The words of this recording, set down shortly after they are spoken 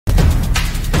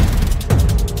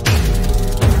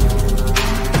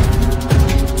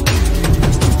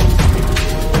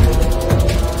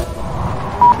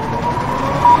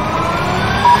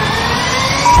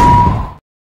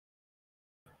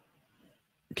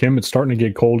Kim, it's starting to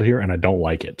get cold here, and I don't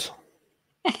like it.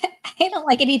 I don't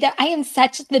like it either. I am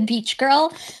such the beach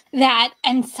girl that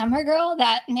and summer girl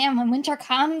that man, when winter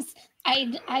comes,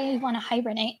 I want to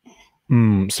hibernate.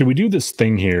 So we do this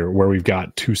thing here where we've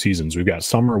got two seasons. We've got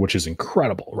summer, which is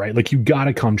incredible, right? Like you got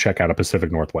to come check out a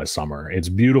Pacific Northwest summer. It's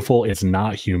beautiful. It's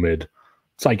not humid.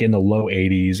 It's like in the low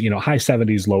 80s, high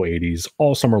 70s, low 80s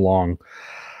all summer long.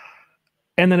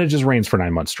 And then it just rains for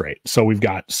 9 months straight. So we've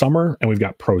got summer and we've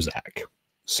got Prozac.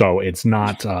 So it's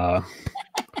not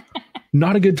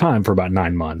not a good time for about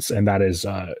 9 months, and that is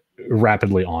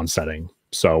rapidly onsetting.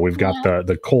 So we've got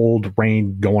the cold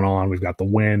rain going on. We've got the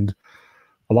wind.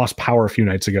 I lost power a few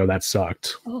nights ago. That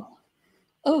sucked.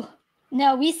 Oh,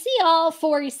 no, we see all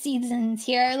four seasons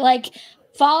here. Like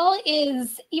fall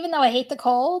is, even though I hate the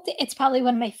cold, it's probably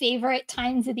one of my favorite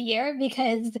times of the year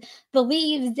because the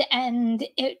leaves and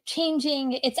it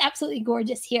changing, it's absolutely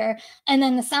gorgeous here. And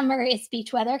then the summer is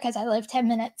beach weather because I live 10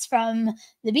 minutes from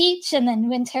the beach. And then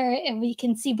winter, and we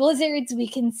can see blizzards, we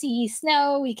can see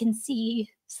snow, we can see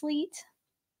sleet,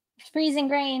 freezing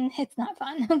rain. It's not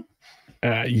fun.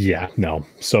 Yeah, no.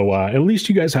 So at least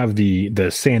you guys have the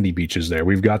sandy beaches there.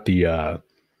 We've got the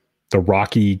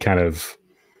rocky kind of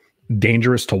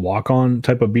dangerous to walk on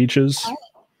type of beaches. Oh,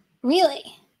 really?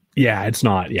 Yeah, it's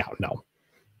not. Yeah, no.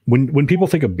 When people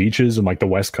think of beaches in like the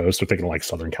West Coast, they're thinking like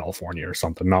Southern California or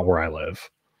something, not where I live.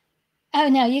 Oh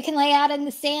no, you can lay out in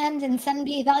the sand and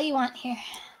sunbathe all you want here.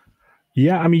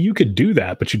 Yeah, I mean you could do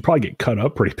that, but you'd probably get cut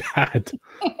up pretty bad.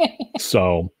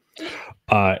 So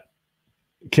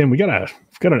Kim, we got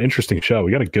an interesting show.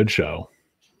 We got a good show.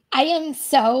 I am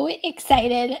so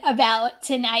excited about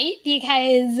tonight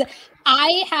because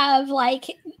I have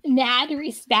like mad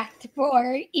respect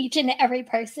for each and every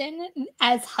person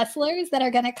as hustlers that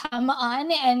are going to come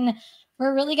on, and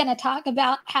we're really going to talk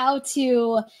about how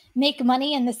to make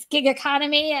money in this gig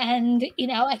economy. And,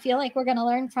 I feel like we're going to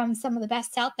learn from some of the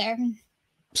best out there.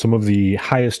 Some of the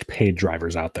highest paid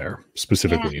drivers out there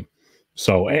specifically. Yeah.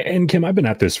 So, and Kim, I've been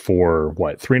at this for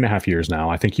 3.5 years now.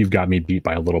 I think you've got me beat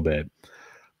by a little bit.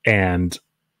 And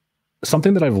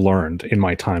something that I've learned in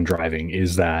my time driving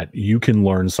is that you can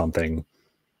learn something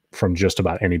from just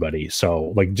about anybody.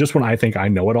 So like just when I think I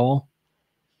know it all,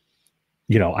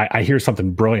 I hear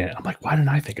something brilliant. I'm like, why didn't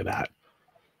I think of that?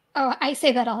 Oh, I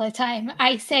say that all the time.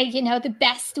 I say, the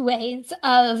best ways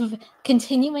of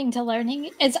continuing to learning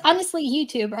is honestly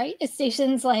YouTube, right? It's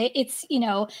stations like it's,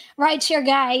 Rideshare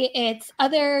Guy, it's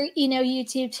other,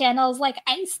 YouTube channels. Like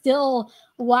I still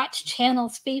watch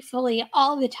channels faithfully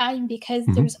all the time because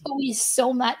there's always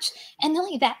so much. And not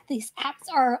only that, these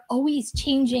apps are always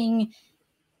changing.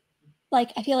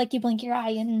 Like I feel like you blink your eye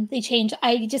and they change.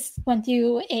 I just went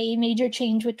through a major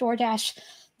change with DoorDash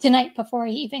tonight before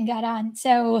he even got on.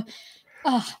 So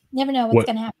never know what's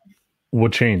going to happen.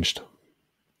 What changed?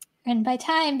 And by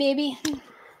time, baby.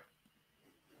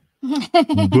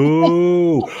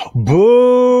 Boo!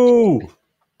 Boo!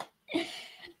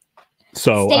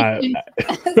 So I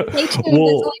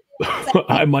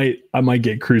might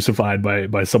get crucified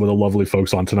by some of the lovely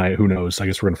folks on tonight. Who knows? I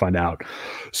guess we're gonna find out.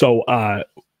 So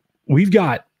we've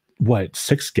got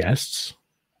 6 guests?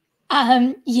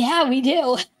 Yeah, we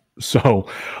do. So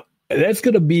that's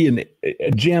going to be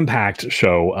a jam-packed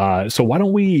show. So why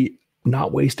don't we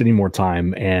not waste any more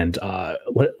time and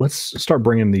let's start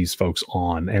bringing these folks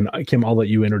on. And Kim, I'll let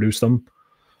you introduce them.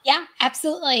 Yeah,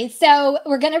 absolutely. So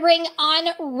we're going to bring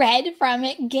on Red from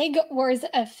Gig Wars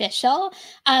Official.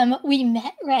 We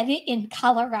met Red in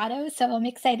Colorado, so I'm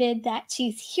excited that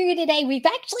she's here today. We've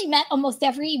actually met almost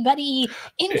everybody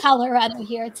in Colorado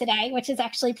here today, which is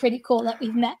actually pretty cool that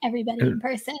we've met everybody in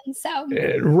person. So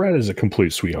Red is a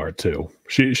complete sweetheart too.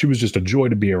 She was just a joy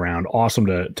to be around, awesome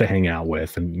to hang out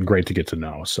with, and great to get to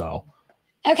know. So,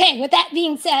 okay, with that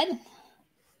being said,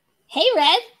 hey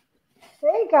Red.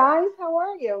 Hey guys, how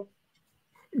are you?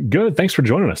 Good. Thanks for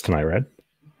joining us tonight, Red.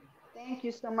 Thank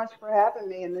you so much for having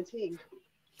me and the team.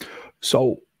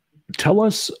 So tell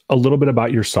us a little bit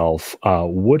about yourself,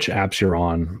 which apps you're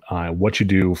on, what you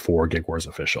do for Gig Wars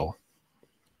Official.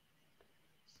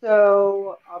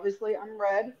 So obviously I'm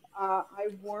Red. I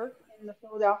work in the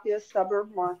Philadelphia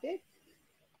suburb market.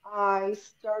 I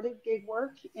started gig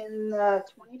work in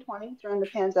 2020 during the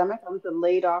pandemic. I was a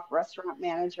laid off restaurant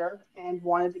manager and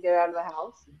wanted to get out of the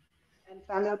house and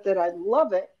found out that I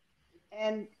love it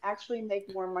and actually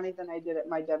make more money than I did at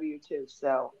my W-2.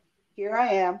 So here I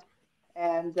am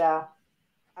and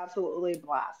absolutely a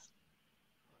blast.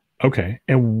 Okay.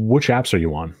 And which apps are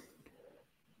you on?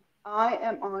 I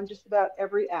am on just about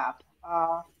every app.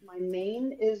 My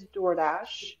main is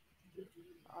DoorDash,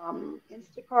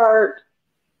 Instacart.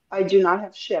 I do not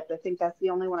have Shipt. I think that's the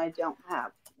only one I don't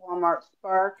have. Walmart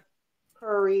Spark,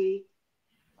 Curry.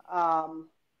 Oh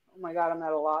my God, I'm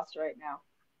at a loss right now.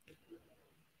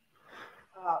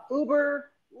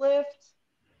 Uber, Lyft.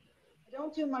 I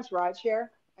don't do much rideshare.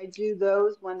 I do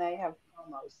those when they have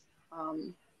promos.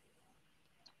 Um,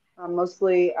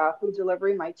 Mostly food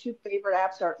delivery. My two favorite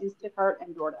apps are Instacart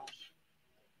and DoorDash.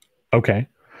 Okay.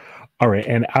 All right.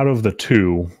 And out of the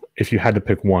two, if you had to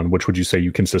pick one, which would you say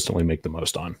you consistently make the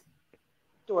most on?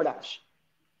 DoorDash.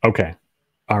 Okay.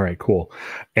 All right, cool.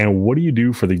 And what do you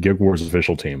do for the Gig Wars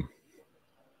official team?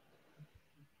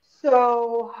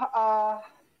 So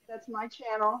that's my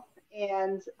channel.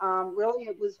 And really,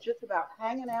 it was just about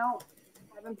hanging out,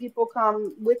 having people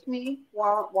come with me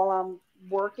while I'm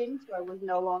working, so I was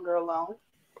no longer alone.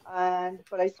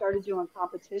 But I started doing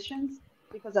competitions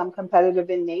because I'm competitive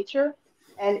in nature,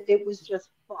 and it was just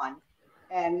fun.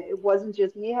 And it wasn't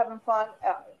just me having fun;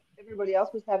 everybody else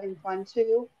was having fun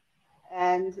too.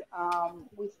 And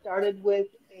we started with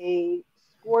a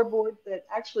scoreboard that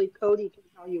actually Cody can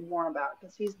tell you more about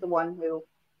because he's the one who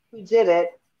did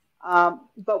it.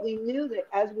 But we knew that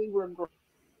as we were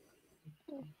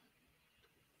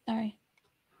Sorry.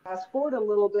 fast forward a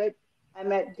little bit, I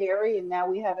met Gary, and now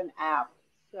we have an app.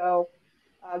 So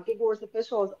Gig Wars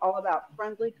Official is all about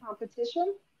friendly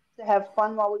competition to have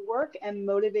fun while we work and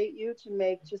motivate you to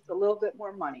make just a little bit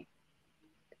more money.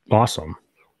 Awesome.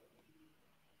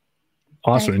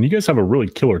 Awesome. And you guys have a really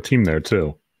killer team there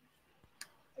too.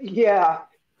 Yeah.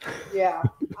 Yeah.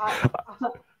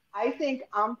 I think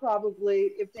I'm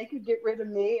probably, if they could get rid of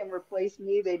me and replace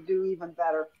me, they'd do even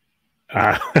better.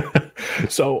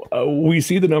 So we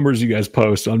see the numbers you guys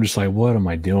post. I'm just like, what am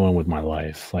I doing with my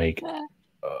life? Like,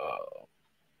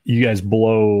 you guys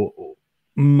blow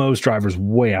most drivers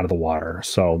way out of the water.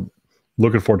 So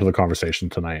looking forward to the conversation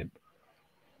tonight.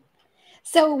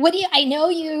 So I know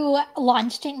you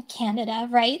launched in Canada,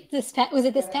 right? Was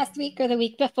it this past week or the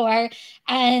week before?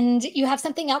 And you have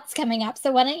something else coming up.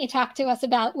 So why don't you talk to us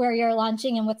about where you're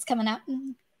launching and what's coming up?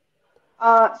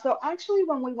 So actually,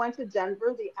 when we went to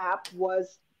Denver, the app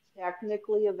was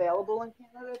technically available in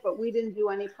Canada, but we didn't do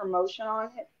any promotion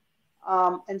on it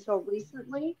until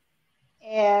recently.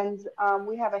 And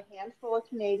we have a handful of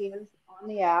Canadians on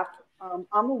the app.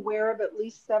 I'm aware of at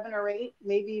least 7 or 8,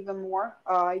 maybe even more.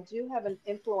 I do have an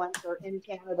influencer in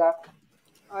Canada.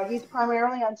 He's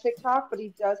primarily on TikTok, but he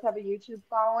does have a YouTube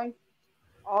following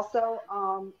also,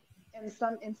 and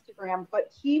some Instagram.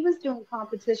 But he was doing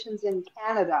competitions in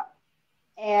Canada.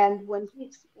 And when he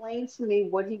explained to me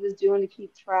what he was doing to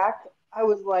keep track, I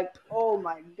was like, oh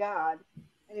my God.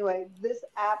 Anyway, this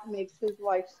app makes his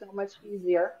life so much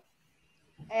easier.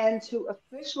 And to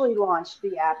officially launch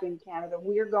the app in Canada,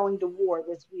 we are going to war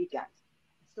this weekend.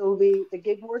 So it'll be the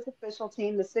Gig Wars official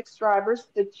team, the 6 drivers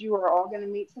that you are all going to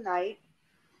meet tonight,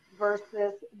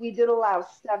 versus we did allow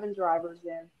 7 drivers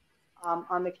in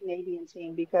on the Canadian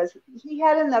team because he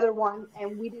had another one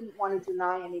and we didn't want to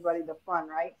deny anybody the fun,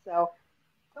 right? So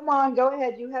come on, go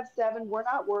ahead. You have 7. We're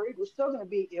not worried. We're still going to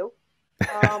beat you.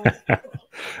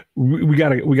 We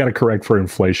gotta correct for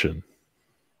inflation.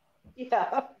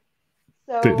 Yeah.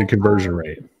 So The conversion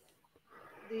rate.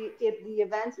 The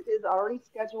event is already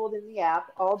scheduled in the app.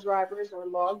 All drivers are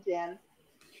logged in.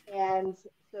 And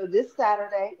so this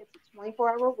Saturday, it's a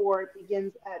 24-hour war. It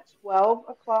begins at 12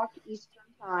 o'clock Eastern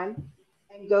time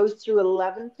and goes through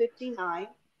 11:59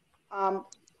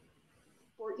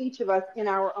 for each of us in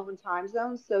our own time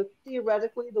zone. So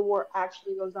theoretically, the war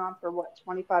actually goes on for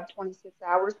 25, 26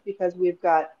 hours because we've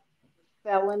got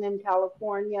Felon in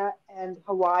California and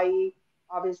Hawaii,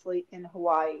 obviously in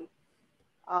Hawaii.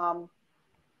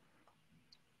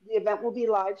 The event will be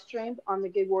live streamed on the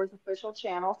Gig Wars official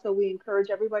channel, so we encourage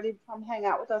everybody to come hang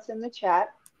out with us in the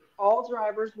chat. All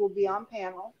drivers will be on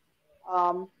panel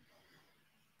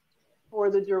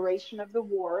for the duration of the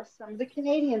war. Some of the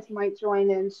Canadians might join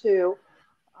in too.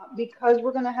 Because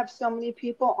we're going to have so many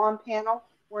people on panel,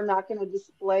 we're not going to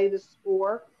display the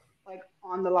score like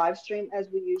on the live stream as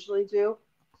we usually do.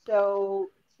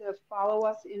 So to follow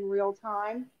us in real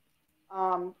time,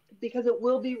 because it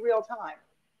will be real time.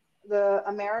 The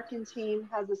American team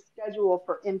has a schedule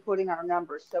for inputting our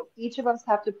numbers. So each of us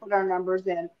have to put our numbers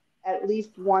in at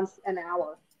least once an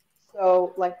hour.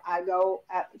 So like I go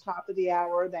at the top of the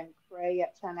hour, then Cray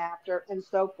at 10 after, and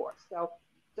so forth. So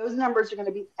those numbers are going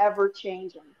to be ever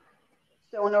changing.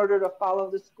 So in order to follow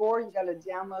the score, you got to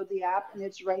download the app, and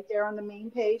it's right there on the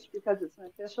main page because it's an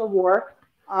official war.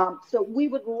 So we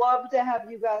would love to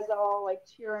have you guys all like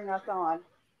cheering us on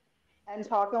and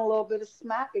talking a little bit of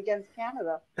smack against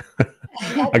Canada.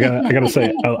 I gotta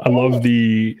say, I love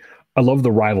the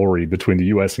rivalry between the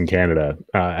U.S. and Canada.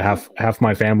 Half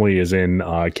my family is in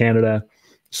Canada,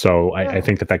 So I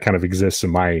think that kind of exists in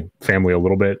my family a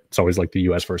little bit. It's always like the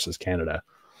US versus Canada.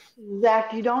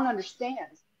 Zach, you don't understand.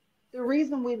 The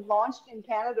reason we launched in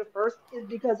Canada first is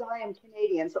because I am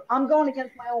Canadian. So I'm going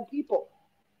against my own people.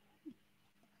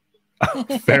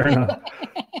 Fair enough.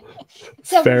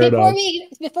 So Fair enough.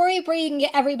 before we bring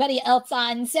everybody else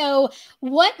on, so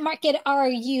what market are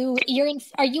you?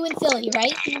 Are you in Philly,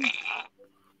 right?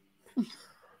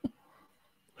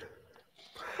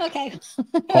 Okay.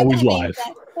 Always live.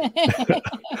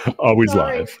 Always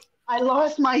Sorry, live. I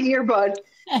lost my earbud.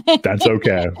 That's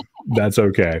okay. That's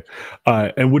okay.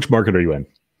 And which market are you in?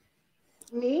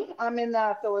 Me? I'm in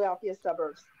the Philadelphia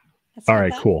suburbs. All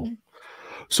right, cool.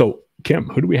 So, Kim,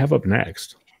 who do we have up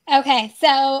next? Okay,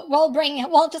 so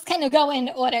we'll just kind of go in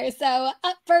order. So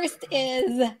up first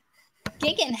is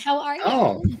Gigan. How are you?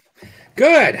 Oh,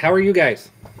 good. How are you guys?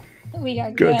 We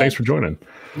are Good. Thanks for joining.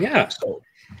 Yeah.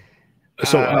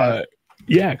 So,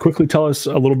 yeah, quickly tell us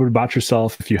a little bit about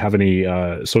yourself. If you have any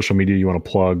social media you want to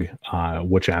plug,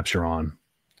 which apps you're on.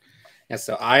 Yeah,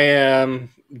 so I am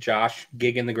Josh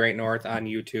Gigan the Great North on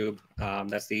YouTube.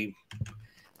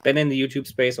 Been in the YouTube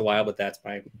space a while, but that's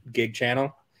my gig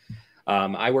channel.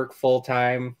 I work full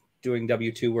time doing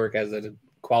W-2 work as a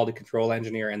quality control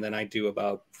engineer, and then I do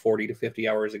about 40 to 50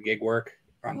 hours of gig work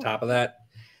on top of that.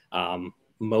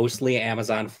 Mostly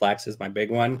Amazon Flex is my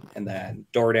big one, and then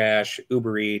DoorDash,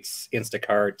 Uber Eats,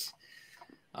 Instacart,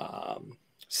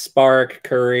 Spark,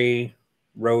 Curry,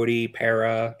 Roadie,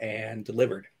 Para, and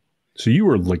Delivered. So you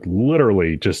were like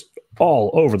literally just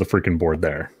all over the freaking board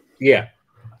there. Yeah.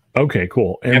 Okay,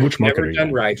 cool. And which market are you done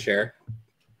in? Rideshare,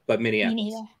 but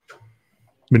Minneapolis.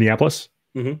 Minneapolis?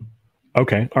 Mm-hmm.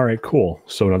 Okay. All right, cool.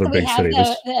 So another big city.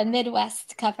 The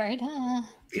Midwest covered.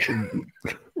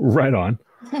 Right on.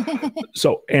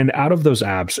 So, and out of those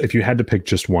apps, if you had to pick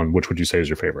just one, which would you say is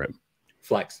your favorite?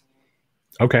 Flex.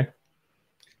 Okay.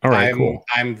 All right, cool.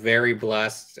 I'm very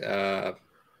blessed.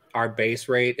 Our base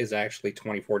rate is actually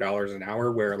 $24 an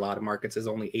hour, where a lot of markets is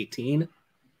only $18.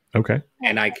 Okay.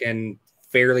 And I can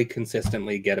fairly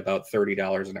consistently get about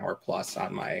 $30 an hour plus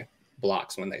on my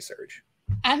blocks when they surge.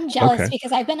 I'm jealous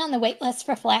because I've been on the wait list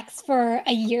for Flex for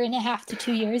 1.5 to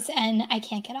 2 years and I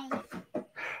can't get on.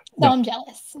 So I'm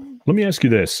jealous. Let me ask you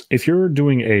this. If you're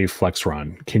doing a Flex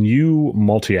run, can you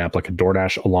multi-app like a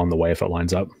DoorDash along the way if it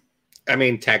lines up? I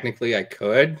mean, technically I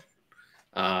could.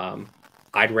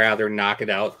 I'd rather knock it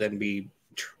out than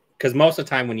because most of the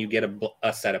time when you get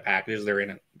a set of packages, they're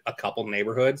in a couple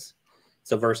neighborhoods.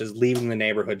 So versus leaving the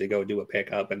neighborhood to go do a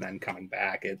pickup and then coming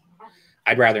back,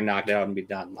 I'd rather knock it out and be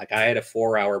done. Like I had a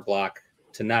 4-hour block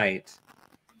tonight,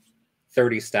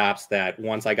 30 stops that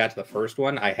once I got to the first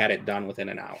one, I had it done within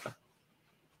an hour.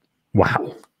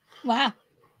 Wow.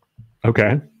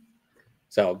 Okay.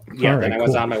 So yeah, then I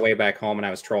was on my way back home and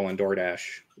I was trolling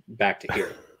DoorDash back to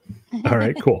here. All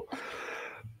right, cool.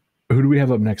 Who do we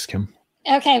have up next, Kim?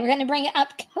 Okay, we're going to bring up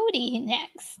Cody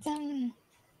next.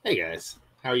 Hey guys,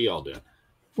 how are you all doing?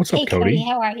 What's up, Cody?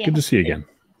 How are you? Good to see you again.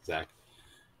 Zach.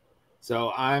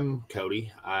 So I'm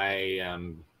Cody. I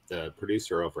am the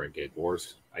producer over at Gig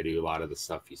Wars. I do a lot of the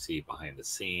stuff you see behind the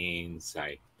scenes.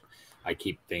 I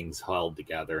keep things held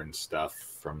together and stuff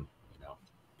from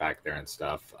back there and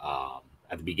stuff.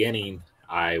 At the beginning,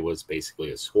 I was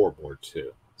basically a scoreboard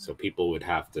too. So people would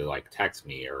have to like text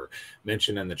me or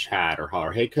mention in the chat or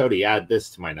holler, "Hey Cody, add this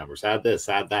to my numbers, add this,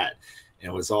 add that."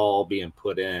 And it was all being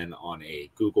put in on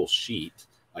a Google sheet,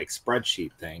 like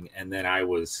spreadsheet thing. And then I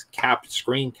was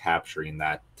screen capturing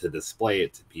that to display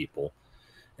it to people.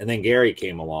 And then Gary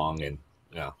came along and,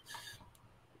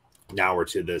 now we're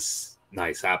to this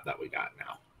nice app that we got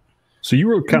now. So you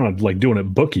were kind of like doing it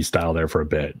bookie style there for a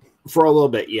bit. For a little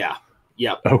bit. Yeah.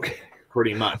 Yep. Okay.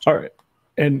 Pretty much. All right.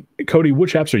 And Cody,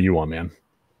 which apps are you on, man?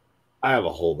 I have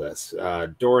a whole list.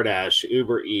 DoorDash,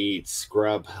 Uber Eats,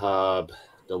 Grubhub,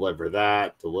 Deliver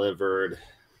That, Delivered,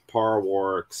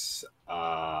 Parworks,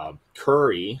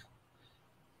 Curry.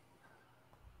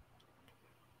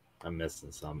 I'm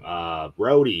missing some.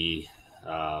 Roadie.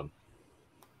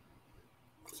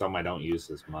 Some I don't use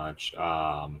as much.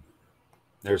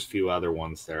 There's a few other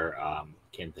ones there.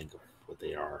 Can't think of what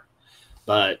they are.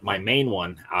 But my main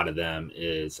one out of them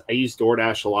is I use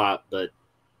DoorDash a lot, but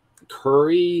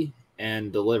Curry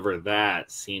and Deliver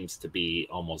That seems to be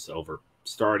almost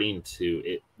starting to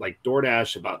it. Like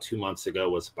DoorDash about 2 months ago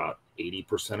was about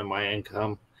 80% of my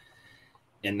income.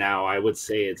 And now I would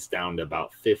say it's down to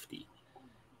about 50.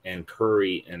 And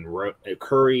Curry and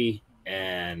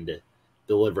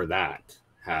Deliver That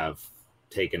have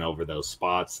taken over those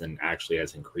spots and actually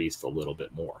has increased a little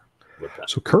bit more.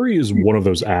 So Curry is one of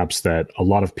those apps that a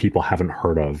lot of people haven't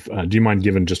heard of. Do you mind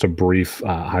giving just a brief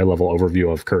high-level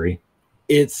overview of Curry?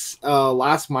 It's a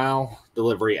last mile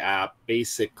delivery app.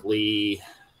 Basically,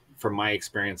 from my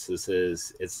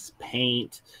experiences, it's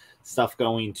paint, stuff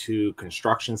going to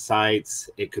construction sites.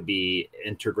 It could be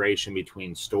integration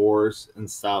between stores and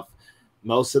stuff.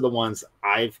 Most of the ones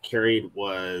I've carried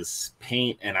was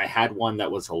paint, and I had one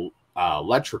that was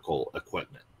electrical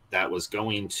equipment that was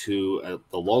going to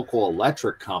the local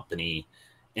electric company.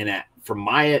 And from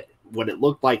what it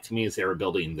looked like to me is they were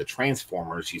building the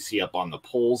transformers you see up on the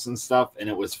poles and stuff, and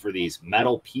it was for these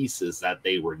metal pieces that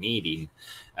they were needing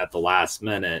at the last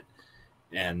minute.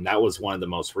 And that was one of the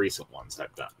most recent ones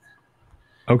I've done.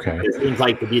 Okay. It seems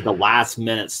like to be the last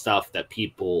minute stuff that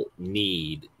people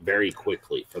need very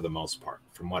quickly for the most part,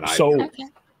 from what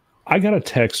I got a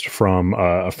text from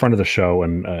a friend of the show,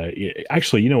 and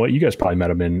actually, you know what? You guys probably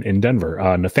met him in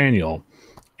Denver, Nathaniel.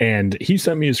 And he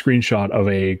sent me a screenshot of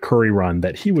a curry run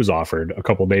that he was offered a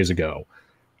couple days ago.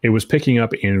 It was picking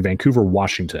up in Vancouver,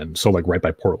 Washington, so like right by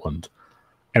Portland.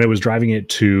 And it was driving it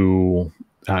to,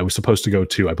 it was supposed to go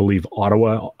to, I believe,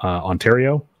 Ottawa,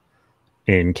 Ontario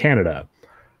in Canada.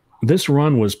 This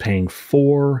run was paying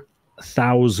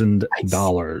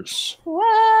 $4,000.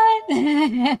 What?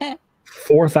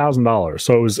 $4,000.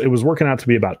 So it was working out to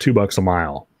be about $2 a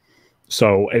mile.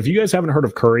 So if you guys haven't heard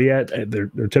of Curry yet, there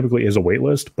typically is a wait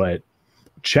list, but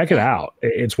check it out.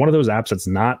 It's one of those apps that's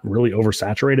not really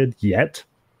oversaturated yet.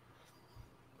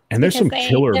 And there's Because some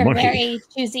killer they're money. very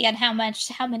choosy on how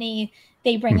many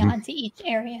they bring onto each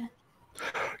area.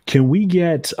 Can we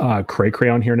get Cray Cray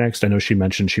on here next? I know she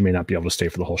mentioned she may not be able to stay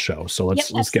for the whole show, so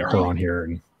let's get her on here.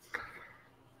 And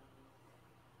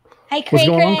hi, Cray what's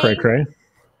going on, Cray Cray?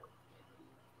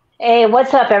 Hey,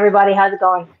 what's up, everybody? How's it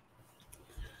going?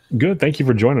 Good. Thank you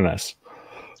for joining us.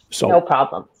 So, no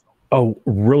problem. Oh,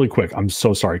 really quick. I'm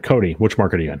so sorry. Cody, which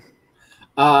market are you in?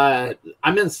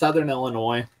 I'm in Southern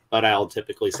Illinois, but I'll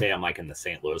typically say I'm like in the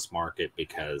St. Louis market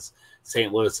because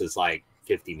St. Louis is like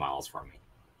 50 miles from me.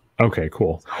 Okay,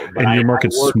 cool. But and your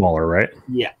market's smaller, right?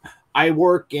 Yeah. I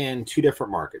work in two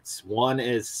different markets. One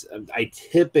is I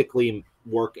typically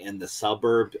work in the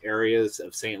suburb areas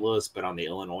of St. Louis, but on the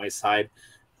Illinois side.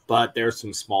 But there's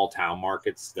some small town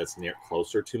markets that's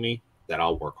closer to me that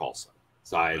I'll work also.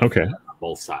 So I've been on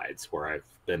both sides where I've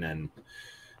been in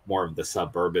more of the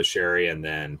suburbish area and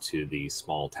then to the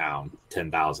small town,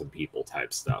 10,000 people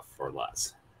type stuff or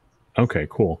less. Okay,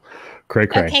 cool. Cray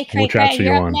Cray. Okay, Cray which apps are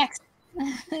you on? Next.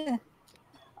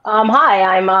 Hi,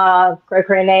 I'm Greg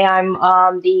Renee. I'm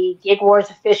the Gig Wars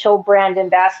official brand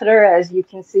ambassador. As you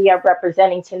can see, I'm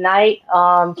representing tonight.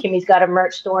 Kimmy's got a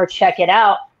merch store. Check it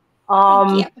out.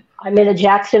 I'm in the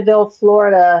Jacksonville,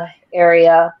 Florida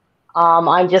area.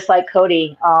 I'm just like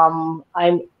Cody. I'm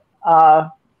a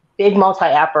big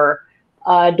multi-apper.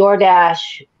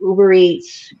 DoorDash, Uber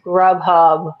Eats,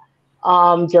 Grubhub,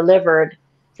 Deliver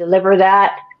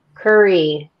That,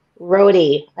 Curry,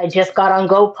 Roadie. I just got on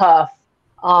GoPuff,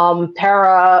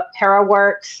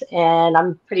 ParaWorks, and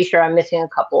I'm pretty sure I'm missing a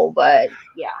couple, but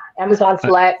yeah, Amazon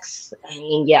Flex. I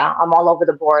mean, yeah, I'm all over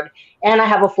the board. And I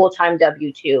have a full-time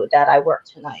W-2 that I work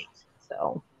tonight.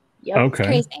 So, yeah. Okay.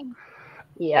 Crazy.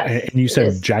 Yes. And you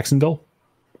said Jacksonville?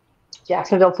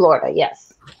 Jacksonville, Florida,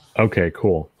 yes. Okay,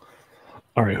 cool.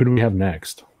 All right, who do we have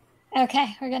next?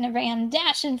 Okay, we're going to bring on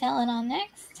Dashing Felon on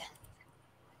next.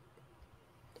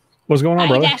 What's going on,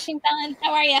 brother? Hi, Dashing Felon.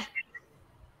 How are you?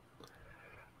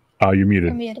 Oh, you're muted.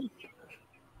 You're muted.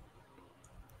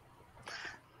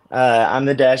 I'm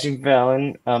the Dashing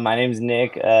Felon. My name's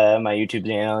Nick. My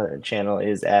YouTube channel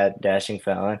is at Dashing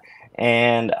Felon.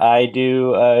 And I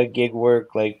do gig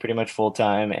work like pretty much full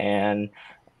time. And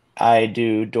I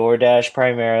do DoorDash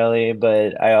primarily,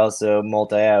 but I also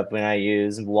multi-app when I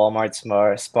use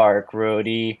Walmart Spark,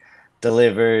 Roadie,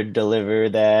 Deliver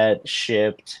That,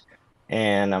 Shipped.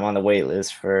 And I'm on the wait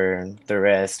list for the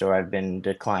rest, or I've been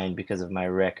declined because of my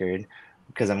record,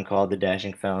 because I'm called the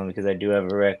Dashing Felon because I do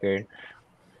have a record.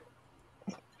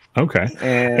 Okay.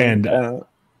 And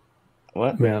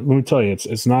what? Man, let me tell you,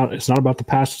 it's not about the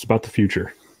past, it's about the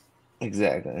future.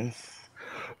 Exactly.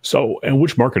 So, and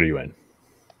which market are you in?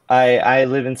 I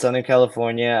live in Southern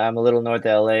California. I'm a little north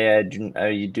of LA. I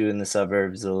do in the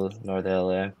suburbs of north of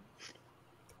LA.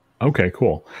 Okay,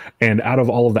 cool. And out of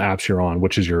all of the apps you're on,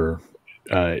 which is your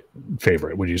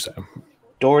favorite, would you say?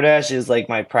 DoorDash is like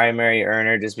my primary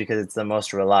earner just because it's the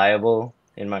most reliable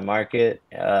in my market.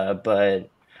 But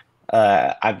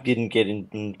I've been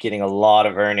getting a lot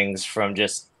of earnings from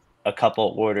just a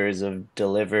couple orders of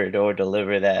Deliver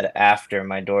That after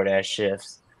my DoorDash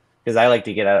shifts. Because I like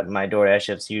to get out my DoorDash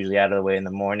shifts usually out of the way in the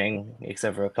morning,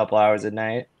 except for a couple hours at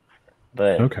night.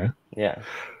 But okay, yeah.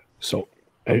 So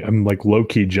I'm like low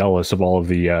key jealous of all of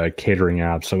the catering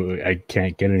apps, so I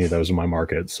can't get any of those in my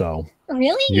market. So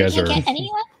really, you guys can't are get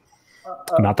anyone?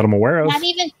 not that I'm aware of. Not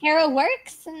even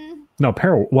ParaWorks? No,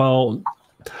 well,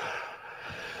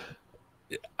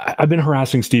 I've been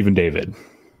harassing Steve and David.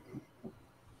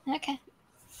 Okay.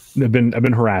 I've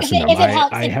been harassing them. If it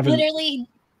helps, I it haven't. literally.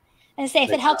 I say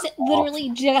if it helps, it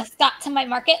literally just got to my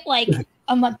market like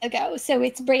a month ago, so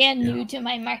it's brand new to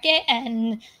my market,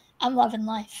 and I'm loving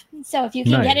life. So if you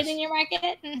can get it in your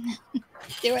market,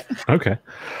 do it. Okay.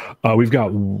 We've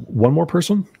got one more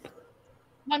person.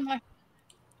 One more.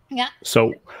 Yeah.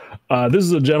 So this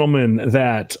is a gentleman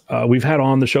that we've had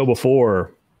on the show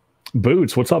before.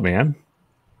 Boots, what's up, man?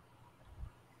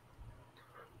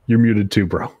 You're muted too,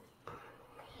 bro.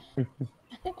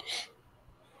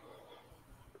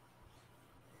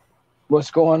 What's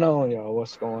going on, y'all?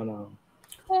 What's going on?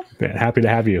 Yeah, happy to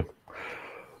have you.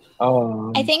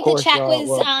 I think the chat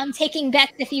was taking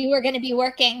bets if you were going to be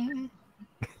working.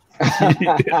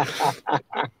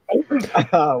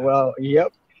 Well,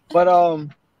 yep. But of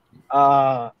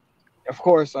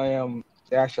course, I am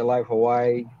Dash Your Life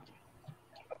Hawaii.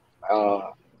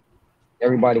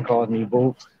 Everybody calls me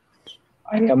Boots.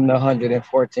 I am the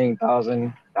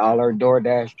 $114,000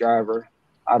 DoorDash driver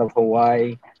out of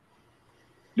Hawaii.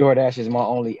 DoorDash is my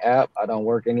only app. I don't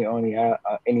work any other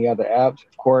apps.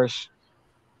 Of course,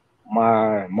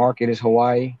 my market is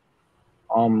Hawaii,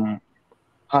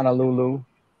 Honolulu,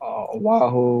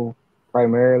 Oahu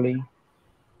primarily,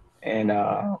 and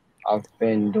I've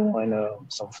been doing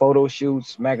some photo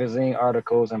shoots, magazine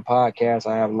articles, and podcasts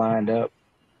I have lined up.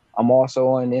 I'm also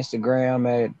on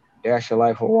Instagram at Dash Your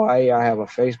Life Hawaii. I have a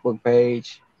Facebook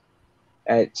page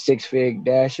at Six Fig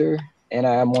Dasher, and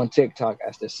I am on TikTok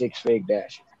as the Six Fig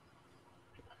Dasher.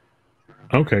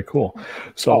 Okay, cool.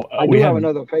 So I do have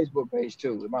another Facebook page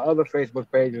too. My other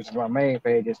Facebook page, which is my main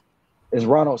page, is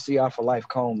Ronald CI for Life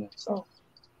Coleman. So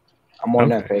I'm on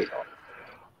that page.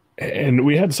 And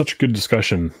we had such a good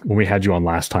discussion when we had you on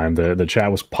last time. The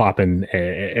chat was popping.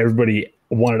 Everybody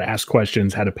wanted to ask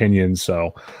questions, had opinions.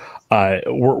 So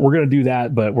we're going to do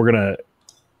that, but we're going to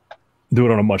do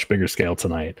it on a much bigger scale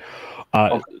tonight.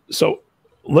 So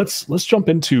let's jump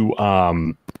into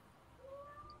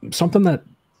something that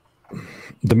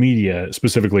the media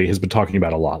specifically has been talking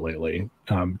about a lot lately.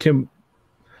 Kim,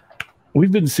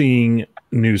 we've been seeing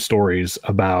news stories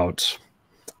about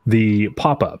the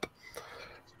pop-up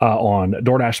on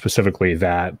DoorDash specifically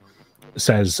that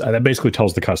says that basically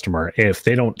tells the customer if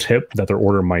they don't tip that their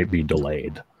order might be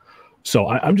delayed. So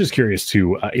I'm just curious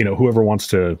to whoever wants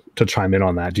to chime in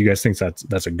on that. Do you guys think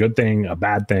that's a good thing, a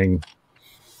bad thing?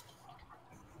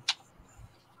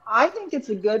 I think it's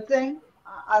a good thing.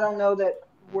 I don't know that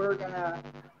we're gonna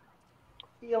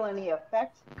feel any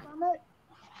effect from it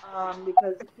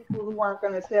because people who aren't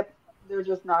going to tip, they're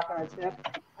just not going to tip.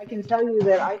 I can tell you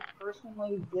that I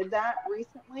personally did that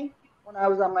recently when I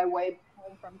was on my way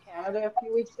home from Canada a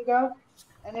few weeks ago,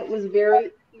 and it was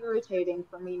very irritating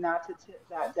for me not to tip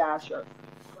that dasher.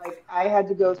 Like, I had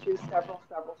to go through several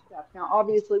steps. Now,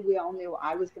 obviously, we all knew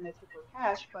I was going to tip her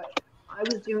cash, but I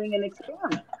was doing an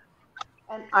experiment,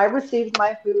 and I received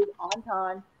my food on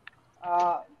time,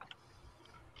 hot.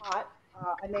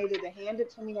 I made it to hand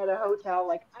it to me at a hotel.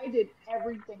 Like, I did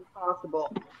everything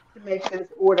possible to make this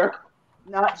order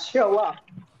not show up.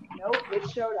 Nope, it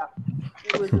showed up.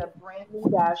 It was a brand new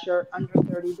dasher, under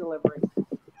 30 deliveries.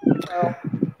 So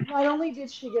not only did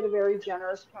she get a very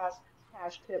generous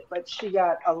cash tip, but she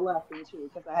got a lesson too,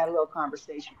 because I had a little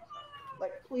conversation with her.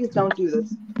 Like, please don't do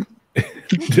this.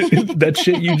 That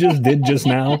shit you just did just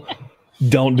now,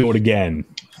 don't do it again.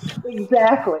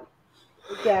 Exactly.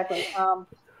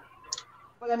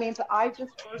 But I mean, so I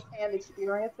just firsthand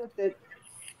experienced it that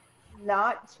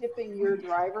not tipping your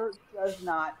driver does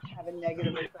not have a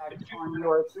negative effect on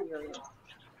your experience.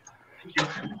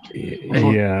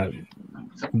 Yeah.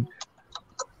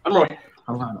 I'm Roy.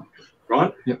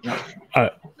 Ron? Yep.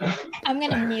 I'm going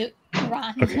to mute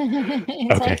Ron Okay.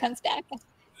 until he comes back.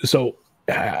 So,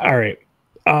 all right.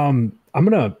 I'm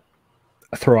going to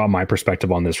throw out my perspective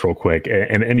on this real quick,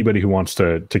 and anybody who wants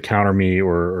to counter me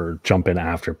or jump in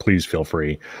after, please feel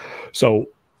free. So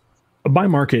Buy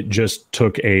Market just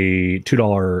took a a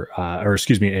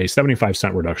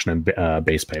 75-cent reduction in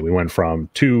base pay. We went from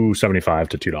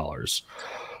 $2.75 to $2.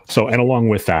 So, and along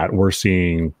with that, we're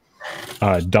seeing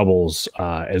doubles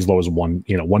as low as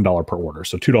 $1 per order.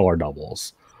 So $2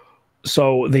 doubles.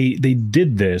 So they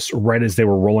did this right as they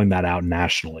were rolling that out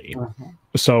nationally.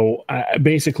 So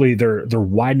basically, they're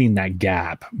widening that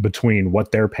gap between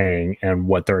what they're paying and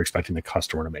what they're expecting the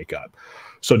customer to make up.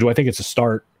 So do I think it's a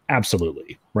start?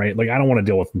 Absolutely, right? Like, I don't want to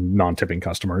deal with non-tipping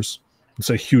customers. It's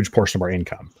a huge portion of our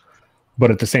income. But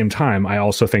at the same time, I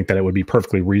also think that it would be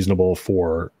perfectly reasonable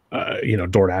for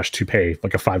DoorDash to pay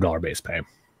like a $5 base pay.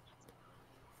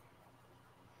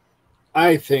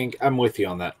 I think I'm with you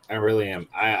on that. I really am.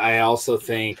 I also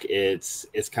think it's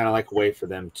kind of like a way for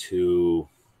them to,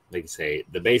 like you say,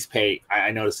 the base pay.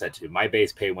 I noticed that too. My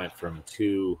base pay went from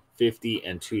 $250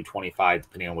 and $225,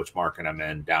 depending on which market I'm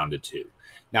in, down to $2.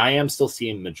 Now I am still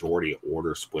seeing majority of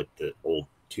orders split the old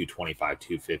 $225,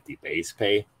 $250 base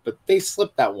pay, but they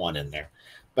slipped that one in there.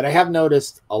 But I have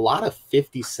noticed a lot of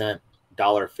 50-cent,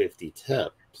 $1.50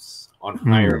 tips on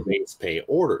higher base pay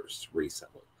orders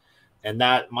recently. And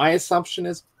that my assumption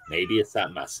is maybe it's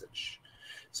that message.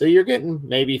 So you're getting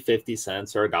maybe 50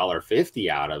 cents or $1.50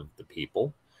 out of the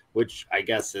people, which I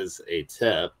guess is a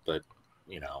tip, but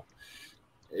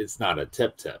it's not a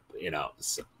tip, So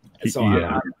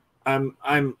yeah.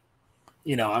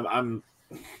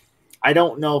 I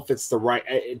don't know if it's the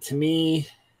right, to me,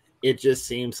 it just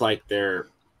seems like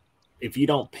if you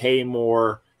don't pay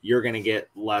more, you're going to get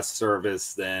less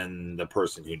service than the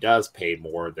person who does pay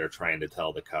more. They're trying to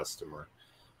tell the customer.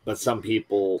 But some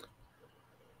people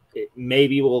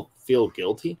maybe will feel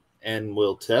guilty and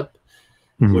will tip,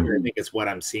 which I think is what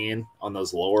I'm seeing on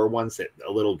those lower ones, that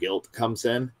a little guilt comes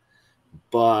in.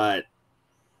 But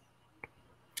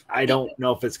I don't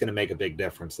know if it's going to make a big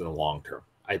difference in the long term.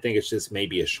 I think it's just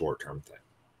maybe a short-term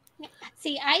thing.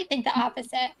 See, I think the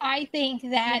opposite. I think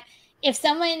that if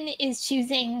someone is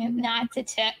choosing not to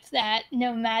tip, that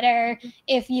no matter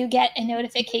if you get a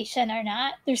notification or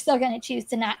not, they're still going to choose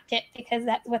to not tip because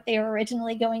that's what they were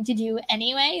originally going to do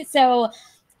anyway. So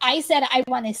I said I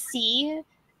want to see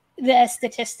the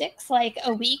statistics like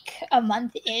a week, a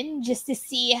month in, just to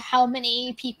see how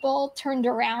many people turned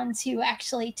around to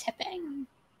actually tipping.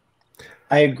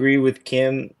 I agree with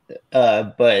Kim,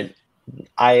 but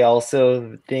I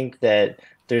also think that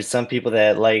there's some people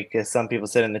that, like some people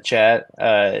said in the chat,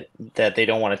 that they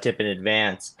don't want to tip in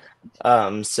advance.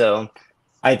 So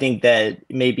I think that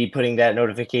maybe putting that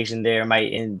notification there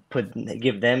might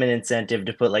give them an incentive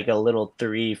to put like a little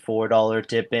 $3-4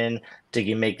 tip in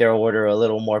to make their order a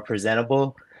little more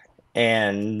presentable,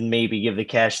 and maybe give the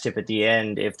cash tip at the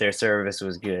end if their service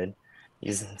was good.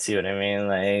 You see what I mean?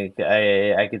 Like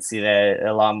I could see that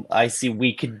a lot. I see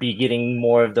we could be getting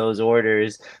more of those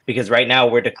orders because right now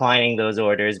we're declining those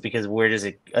orders because we're just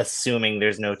assuming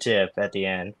there's no tip at the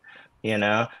end,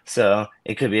 So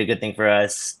it could be a good thing for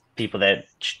us, people that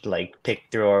like pick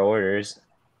through our orders.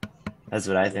 That's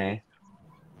what I think.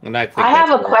 And I have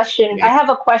a question. I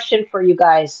have a question for you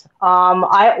guys.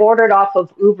 I ordered off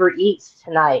of Uber Eats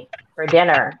tonight for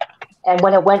dinner. And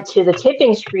when it went to the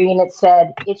tipping screen, it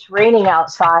said, "It's raining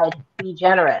outside. Be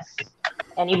generous."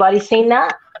 Anybody seen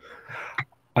that?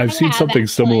 I've seen something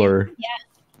similar. Yeah.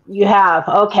 You have?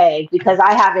 Okay. Because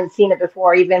I haven't seen it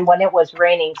before, even when it was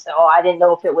raining. So I didn't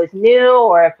know if it was new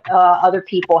or if other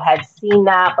people had seen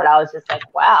that. But I was just like,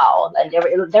 wow. And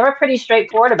they were pretty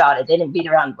straightforward about it. They didn't beat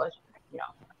around the bush,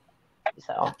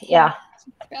 So, yeah.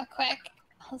 Real quick.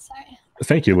 Oh, sorry.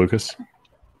 Thank you, Lucas.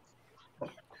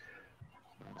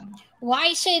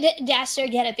 Why should Dasher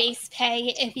get a base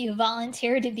pay if you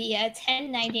volunteer to be a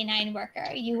 1099 worker?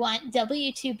 You want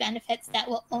W-2 benefits that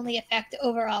will only affect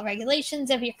overall regulations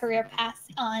of your career path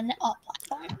on all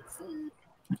platforms.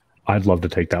 I'd love to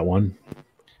take that one.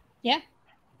 Yeah.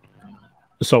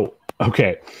 So,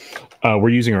 okay. We're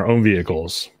using our own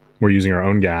vehicles. We're using our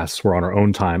own gas. We're on our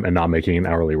own time and not making an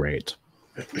hourly rate.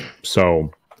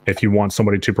 So if you want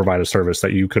somebody to provide a service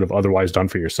that you could have otherwise done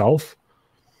for yourself,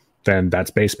 then that's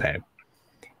base pay.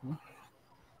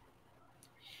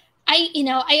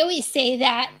 I always say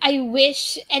that I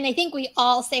wish, and I think we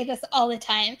all say this all the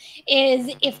time,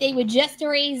 is if they would just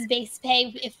raise base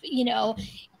pay,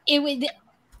 it would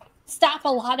stop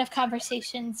a lot of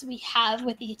conversations we have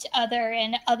with each other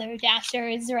and other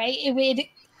Dashers, right? It would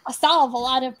solve a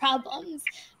lot of problems,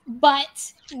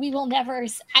 but we will never,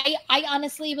 I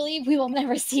honestly believe we will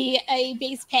never see a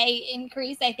base pay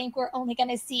increase. I think we're only going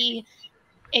to see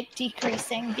it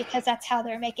decreasing because that's how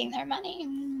they're making their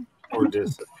money. Or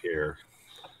disappear.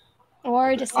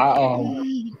 I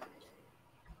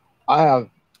have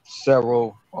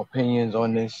several opinions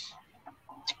on this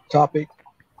topic.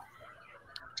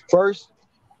 First,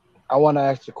 I want to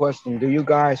ask the question, do you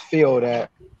guys feel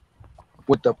that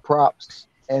with the props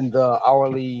and the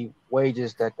hourly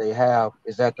wages that they have,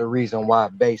 is that the reason why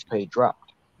base pay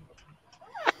dropped?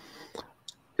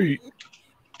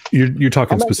 You're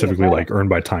talking specifically like earned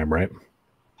by time, right?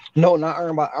 No, not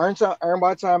earned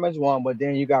by time is one, but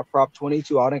then you got Prop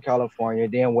 22 out in California,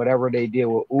 then whatever they did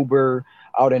with Uber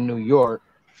out in New York.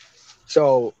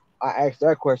 So I asked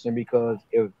that question because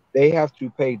if they have to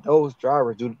pay those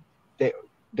drivers. Do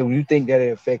you think that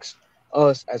it affects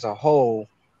us as a whole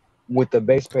with the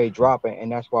base pay dropping,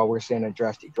 and that's why we're seeing a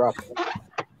drastic drop?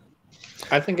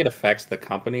 I think it affects the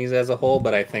companies as a whole,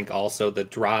 but I think also the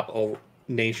drop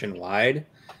nationwide,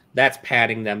 that's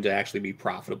padding them to actually be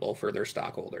profitable for their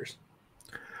stockholders.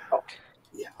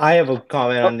 I have a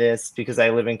comment on this because I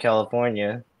live in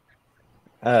California,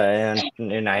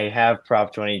 and I have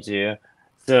Prop 22,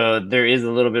 so there is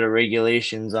a little bit of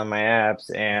regulations on my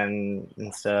apps and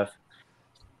stuff.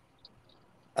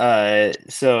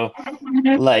 So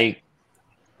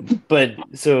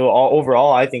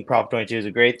overall, I think Prop 22 is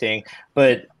a great thing,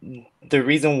 but the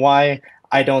reason why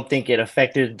I don't think it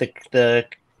affected the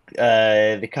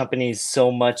companies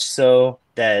so much so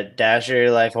that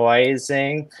Dasher Life Hawaii is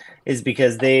saying is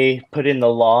because they put in the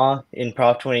law in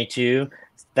Prop 22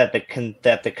 that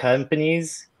the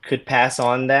companies could pass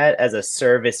on that as a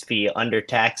service fee under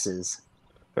taxes,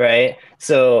 right?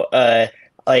 So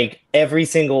like every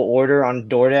single order on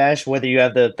DoorDash, whether you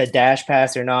have the Dash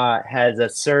Pass or not, has a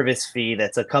service fee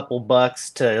that's a couple bucks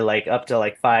to like up to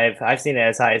like $5. I've seen it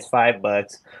as high as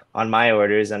 $5 on my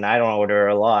orders, and I don't order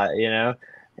a lot, you know.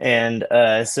 And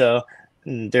so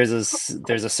there's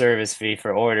a service fee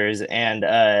for orders, and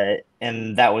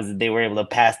they were able to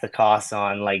pass the costs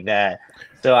on like that.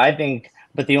 So I think.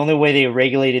 But the only way they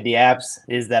regulated the apps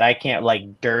is that I can't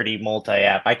like dirty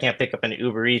multi-app. I can't pick up an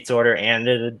Uber Eats order and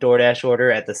a DoorDash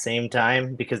order at the same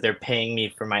time because they're paying me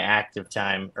for my active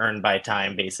time, earned by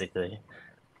time, basically.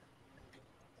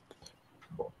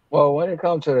 Well, when it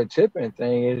comes to the tipping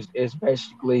thing, it's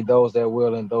basically those that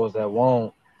will and those that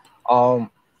won't.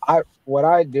 What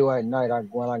I do at night,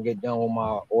 when I get done with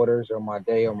my orders or my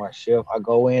day or my shift, I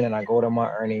go in and I go to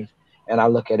my earnings and I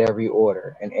look at every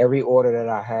order, and every order that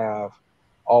I have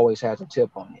always has a tip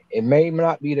on it. It may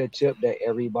not be the tip that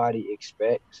everybody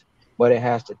expects, but it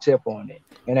has the tip on it.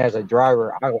 And as a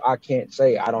driver, I can't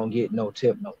say I don't get no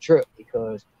tip, no trip,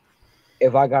 because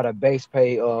if I got a base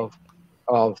pay of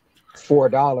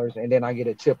 $4 and then I get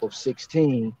a tip of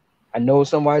 16, I know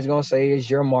somebody's gonna say it's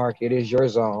your market, it's your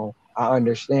zone. I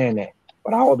understand that,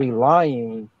 but I would be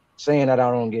lying saying that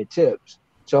I don't get tips.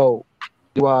 So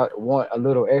do I want a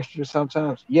little extra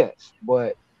sometimes? Yes,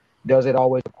 but does it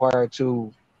always require to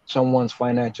someone's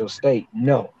financial state?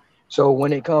 No. So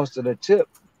when it comes to the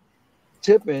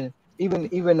tipping, even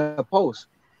the post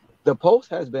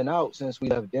has been out since we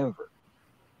left Denver.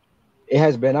 It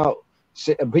has been out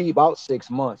about 6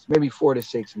 months, maybe 4 to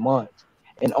 6 months.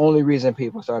 And the only reason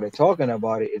people started talking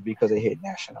about it is because it hit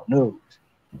national news.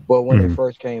 But when it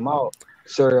first came out,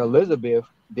 Sir Elizabeth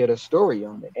did a story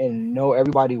on it, and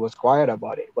everybody was quiet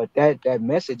about it. But that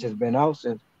message has been out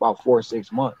since about 4 or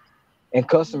 6 months. And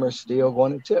customers still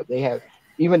going to tip. They have,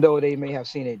 even though they may have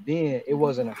seen it then, it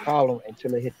wasn't a problem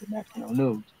until it hit the national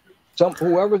news.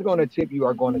 Whoever's going to tip you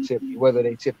are going to tip you, whether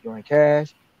they tip you in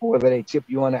cash or whether they tip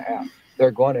you on the app. They're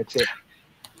going to tip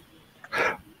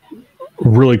you.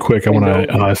 Really quick, I want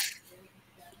to.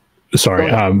 Sorry,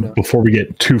 before we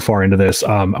get too far into this,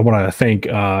 I want to thank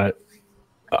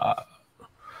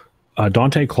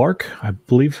Dante Clark, I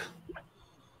believe,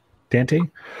 Dante,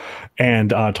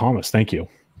 and Thomas. Thank you.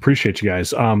 Appreciate you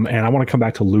guys. And I want to come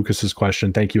back to Lucas's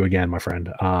question. Thank you again, my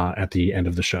friend, at the end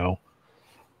of the show.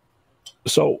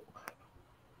 So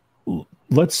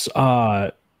let's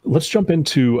jump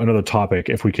into another topic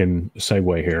if we can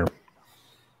segue here.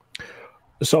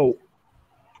 So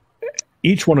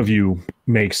each one of you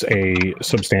makes a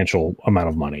substantial amount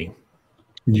of money.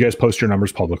 You guys post your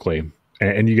numbers publicly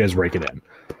and you guys rake it in.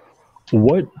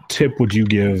 What tip would you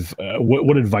give?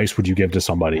 What advice would you give to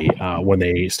somebody when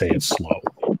they say it's slow?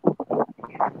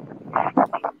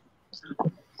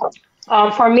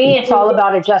 For me, it's all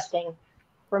about adjusting.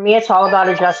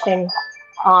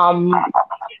 I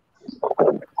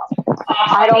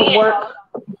don't work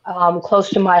close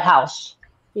to my house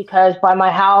because by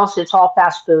my house, it's all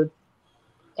fast food.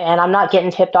 And I'm not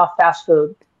getting tipped off fast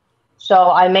food.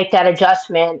 So I make that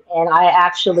adjustment and I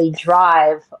actually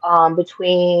drive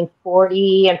between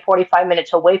 40 and 45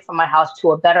 minutes away from my house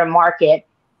to a better market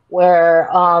where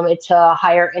it's a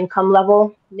higher income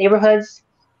level neighborhoods.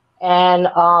 And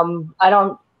I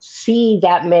don't see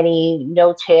that many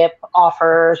no tip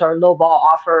offers or lowball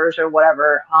offers or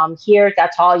whatever. Here,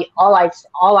 that's all I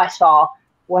saw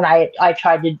when I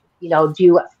tried to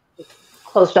do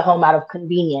close to home out of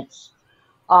convenience.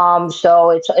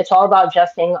 So it's all about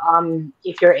adjusting.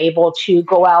 If you're able to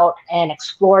go out and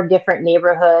explore different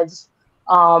neighborhoods,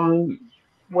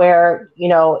 where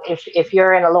if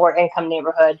you're in a lower income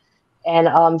neighborhood,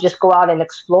 and just go out and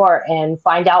explore and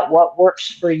find out what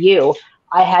works for you.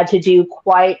 I had to do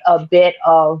quite a bit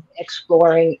of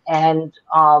exploring and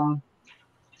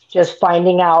just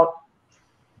finding out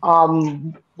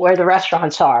where the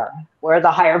restaurants are, where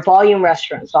the higher volume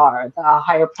restaurants are, the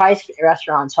higher price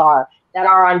restaurants are that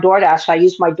are on DoorDash. I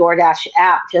use my DoorDash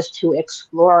app just to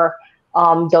explore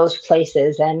those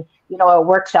places. And, you know, it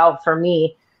works out for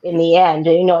me in the end.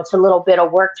 You know, it's a little bit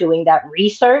of work doing that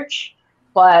research,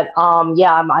 but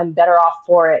yeah, I'm better off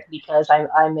for it because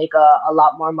I make a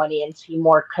lot more money and see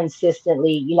more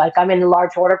consistently. Like I'm in the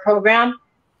large order program.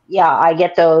 Yeah, I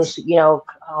get those, you know,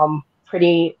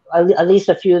 at least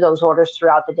a few of those orders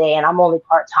throughout the day, and I'm only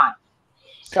part-time.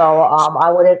 So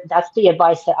that's the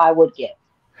advice that I would give.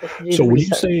 So when you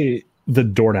say the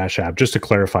DoorDash app, just to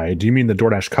clarify, do you mean the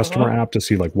DoorDash customer app to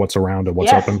see like what's around and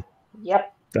what's open?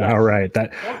 Yep. All right.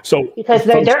 So because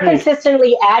they're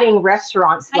consistently adding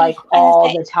restaurants like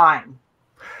all the time.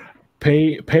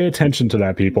 Pay attention to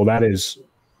that, people. That is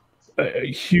a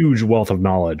huge wealth of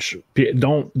knowledge.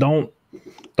 Don't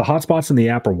the hotspots in the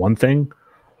app are one thing,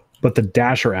 but the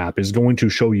Dasher app is going to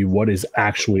show you what is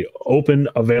actually open,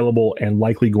 available, and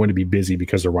likely going to be busy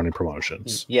because they're running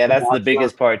promotions. Yeah, that's the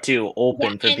biggest part too.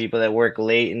 Open for people that work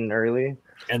late and early.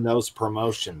 And those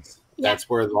promotions. That's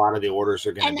where a lot of the orders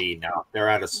are going to be now. If they're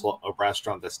at a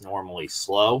restaurant that's normally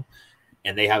slow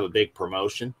and they have a big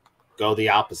promotion, go the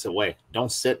opposite way.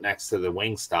 Don't sit next to the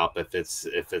Wingstop if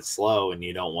it's slow and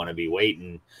you don't want to be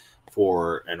waiting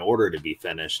for an order to be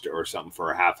finished or something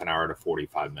for a half an hour to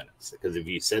 45 minutes. Because if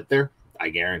you sit there, I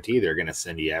guarantee they're going to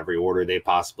send you every order they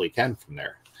possibly can from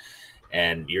there.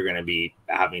 And you're going to be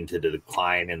having to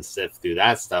decline and sift through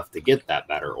that stuff to get that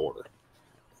better order.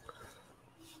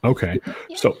 Okay.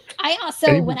 So I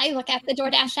also, when I look at the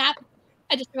DoorDash app,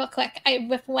 just real quick,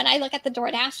 when I look at the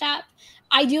DoorDash app,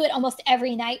 I do it almost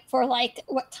every night for like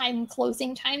what time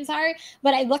closing times are.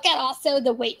 But I look at also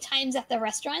the wait times at the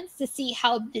restaurants to see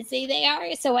how busy they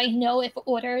are. So I know if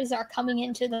orders are coming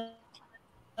into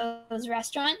those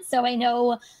restaurants. So I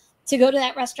know to go to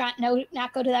that restaurant,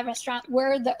 not go to that restaurant,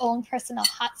 where the own personal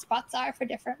hotspots are for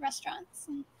different restaurants.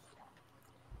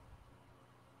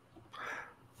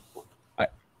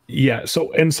 Yeah.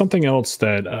 So, and something else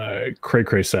that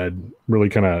Cray said really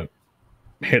kind of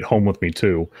hit home with me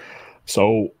too.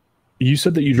 So you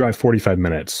said that you drive 45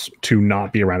 minutes to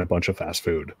not be around a bunch of fast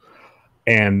food.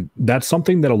 And that's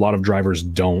something that a lot of drivers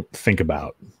don't think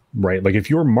about, right? Like if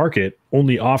your market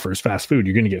only offers fast food,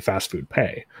 you're going to get fast food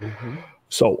pay. Mm-hmm.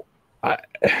 So I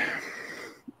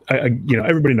you know,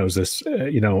 everybody knows this,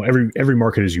 you know, every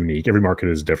market is unique. Every market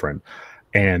is different.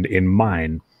 And in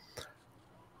mine,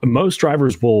 most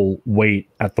drivers will wait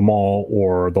at the mall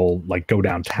or they'll like go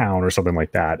downtown or something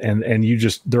like that. And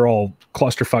they're all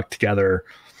clusterfucked together.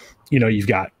 You know, you've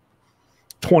got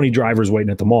 20 drivers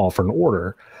waiting at the mall for an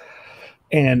order.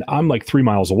 And I'm like 3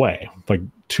 miles away, like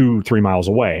 2-3 miles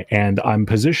away. And I'm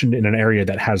positioned in an area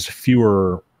that has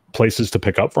fewer places to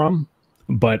pick up from.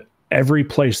 But every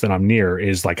place that I'm near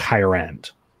is like higher end.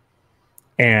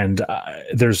 And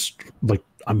there's like,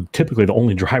 I'm typically the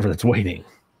only driver that's waiting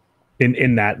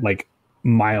in that like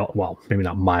mile, well, maybe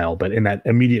not mile, but in that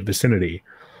immediate vicinity.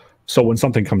 So when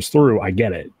something comes through, I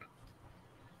get it.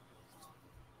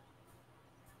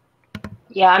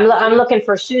 Yeah, I'm looking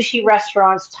for sushi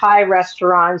restaurants, Thai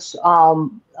restaurants,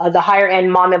 the higher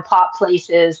end mom and pop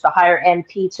places, the higher end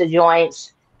pizza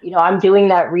joints. You know, I'm doing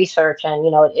that research, and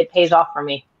you know, it pays off for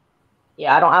me.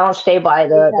 Yeah, I don't stay by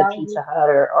the Pizza Hut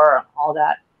or all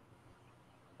that.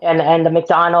 And the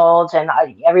McDonald's, and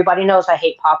everybody knows I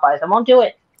hate Popeyes. I won't do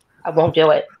it.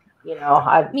 You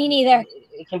know, me neither.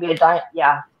 It can be a diet.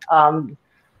 Yeah.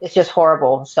 It's just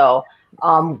horrible. So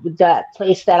that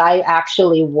place that I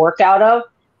actually work out of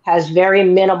has very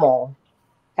minimal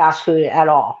fast food at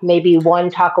all. Maybe one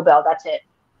Taco Bell. That's it.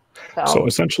 So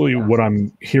essentially what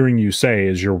I'm hearing you say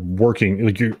is you're working,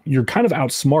 like you're kind of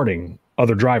outsmarting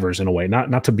other drivers in a way,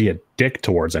 not to be a dick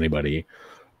towards anybody,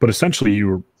 but essentially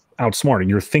you're outsmarting.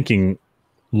 You're thinking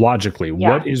logically,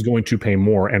 what is going to pay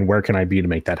more and where can I be to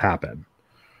make that happen?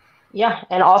 Yeah.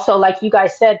 And also, like you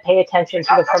guys said, pay attention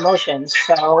to the promotions.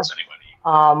 So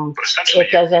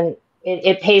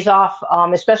it pays off,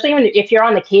 especially if you're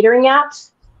on the catering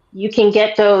apps, you can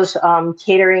get those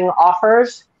catering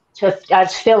offers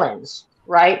as fill-ins,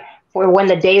 right? For when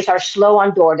the days are slow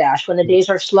on DoorDash, when the days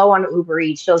are slow on Uber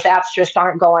Eats, those apps just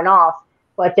aren't going off.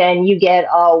 But then you get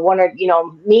one or, you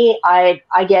know, me, I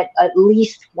get at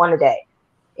least one a day,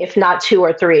 if not 2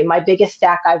 or 3. My biggest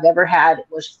stack I've ever had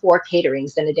was 4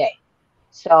 caterings in a day.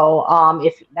 So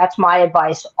if that's my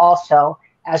advice also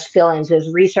as fill-ins is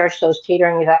research those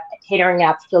catering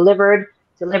apps, deliver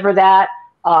that,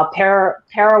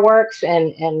 Paraworks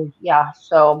and yeah.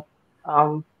 So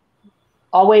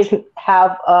always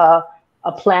have a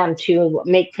plan to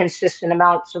make consistent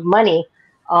amounts of money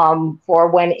for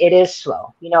when it is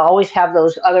slow. You know, always have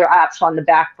those other apps on the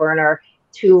back burner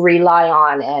to rely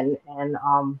on, and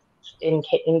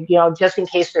you know, just in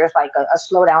case there's like a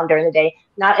slowdown during the day.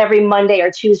 Not every Monday or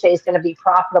Tuesday is going to be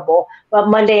profitable, but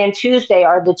Monday and Tuesday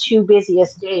are the two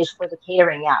busiest days for the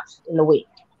catering apps in the week.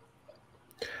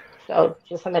 So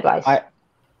just some advice.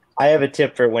 I have a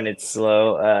tip for when it's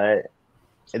slow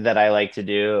that I like to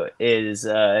do is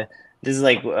this is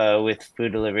like with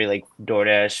food delivery, like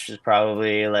DoorDash is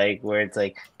probably like where it's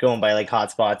like going by like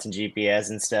hotspots and GPS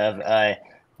and stuff.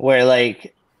 Where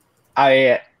like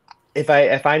if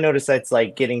I notice that it's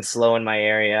like getting slow in my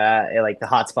area, like the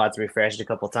hotspot's refreshed a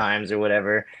couple times or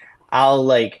whatever, I'll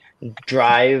like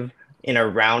drive in a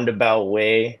roundabout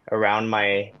way around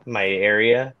my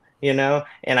area, you know,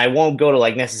 and I won't go to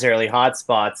like necessarily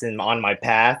hotspots on my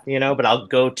path, you know, but I'll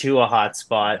go to a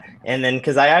hotspot, and then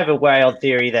because I have a wild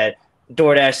theory that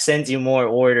DoorDash sends you more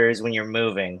orders when you're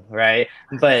moving, right?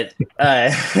 But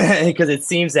because it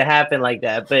seems to happen like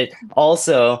that. But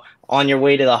also on your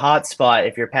way to the hotspot,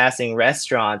 if you're passing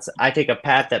restaurants, I take a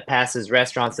path that passes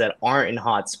restaurants that aren't in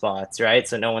hotspots, right?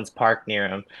 So no one's parked near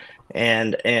them.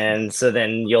 And so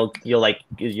then you'll like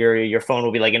your phone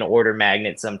will be like an order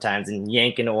magnet sometimes and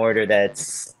yank an order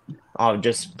that's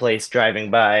just placed driving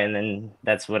by, and then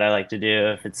that's what I like to do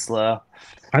if it's slow.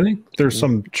 I think there's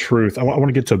some truth. I want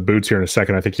to get to Boots here in a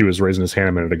second. I think he was raising his hand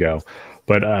a minute ago,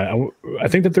 but I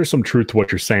think that there's some truth to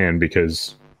what you're saying,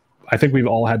 because I think we've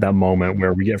all had that moment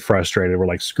where we get frustrated. We're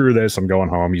like, screw this, I'm going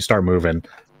home. You start moving,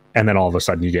 and then all of a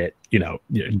sudden you get, you know,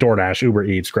 DoorDash, Uber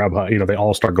Eats, Grubhub, you know, they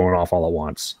all start going off all at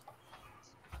once.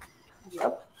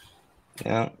 Yep.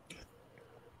 Yeah.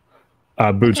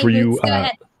 Boots, Okay, were you? Boots, go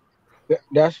ahead.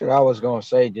 That's what I was gonna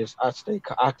say. Just I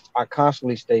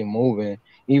constantly stay moving.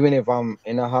 Even if I'm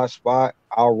in a hot spot,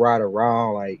 I'll ride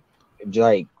around like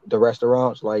the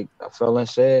restaurants, like a felon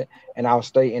said, and I'll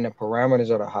stay in the parameters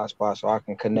of the hot spot so I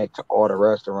can connect to all the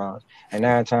restaurants. And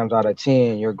 9 times out of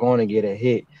 10, you're going to get a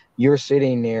hit. You're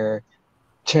sitting there,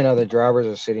 10 other drivers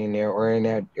are sitting there, or you're in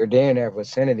that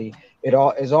vicinity.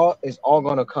 It's all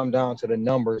going to come down to the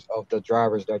numbers of the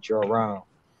drivers that you're around.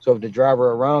 So if the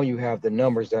driver around you have the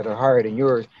numbers that are higher than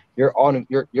yours,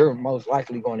 you're most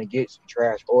likely going to get some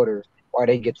trash orders while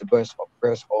they get the best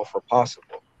offer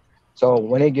possible. So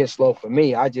when it gets slow for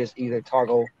me, I just either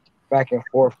toggle back and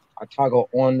forth. I toggle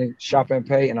on the shop and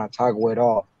pay, and I toggle it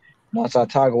off. Once I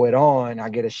toggle it on, I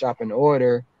get a shopping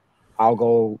order. I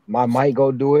might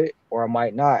go do it, or I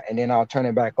might not, and then I'll turn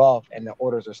it back off, and the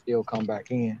orders will still come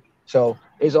back in. So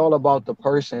it's all about the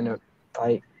person.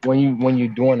 Like when you're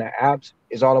doing the apps,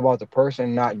 it's all about the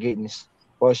person not getting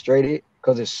frustrated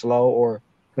because it's slow or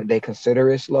they consider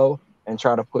it slow and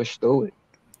try to push through it.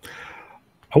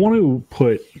 I want to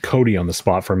put Cody on the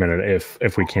spot for a minute,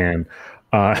 if we can.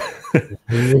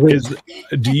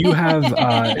 Do you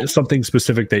have something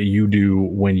specific that you do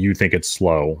when you think it's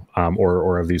slow,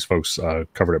 or have these folks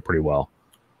covered it pretty well?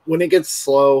 When it gets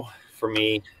slow for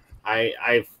me,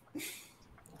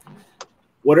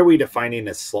 what are we defining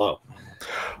as slow?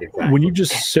 Exactly. When you're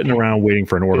just sitting around waiting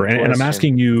for an order, and I'm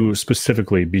asking you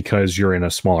specifically because you're in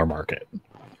a smaller market.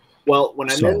 Well,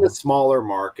 when I'm in the smaller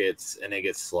markets and it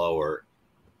gets slower,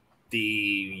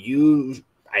 I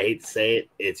hate to say it,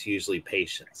 it's usually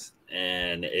patience,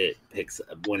 and it picks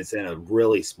up when it's in a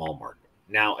really small market.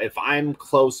 Now, if I'm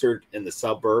closer in the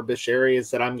suburbish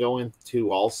areas that I'm going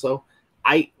to also,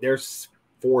 there's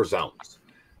 4 zones.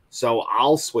 So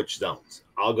I'll switch zones.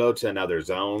 I'll go to another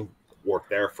zone, work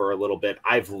there for a little bit.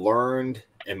 I've learned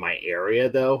in my area,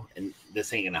 though, and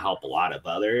this ain't going to help a lot of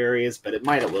other areas, but it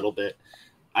might a little bit.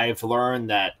 I've learned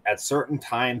that at certain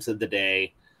times of the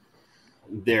day,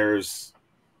 there's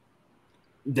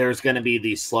going to be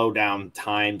these slow down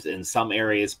times in some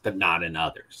areas, but not in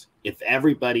others. If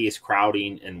everybody is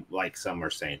crowding, and like some are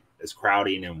saying, is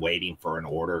crowding and waiting for an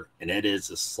order, and it is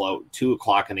a slow 2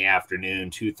 o'clock in the afternoon,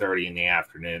 2:30 in the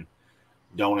afternoon,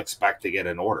 don't expect to get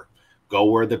an order. Go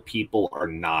where the people are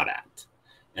not at.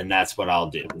 And that's what I'll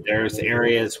do. There's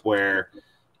areas where,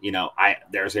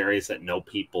 there's areas that no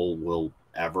people will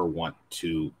ever want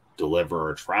to deliver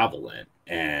or travel in.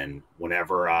 And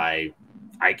whenever I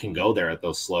can go there at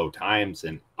those slow times,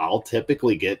 and I'll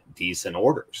typically get decent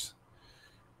orders.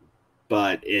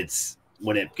 But it's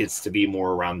when it gets to be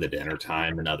more around the dinner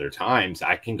time and other times,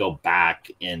 I can go back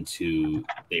into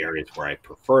the areas where I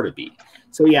prefer to be.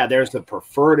 So yeah, there's the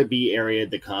prefer to be area,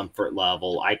 the comfort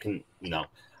level. I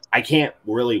can't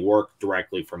really work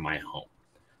directly from my home.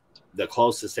 The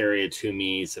closest area to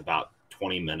me is about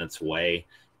 20 minutes away.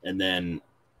 And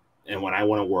when I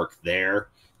want to work there,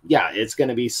 yeah, it's going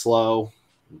to be slow.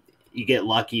 you get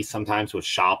lucky sometimes with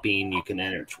shopping. You can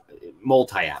enter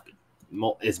multi-apping,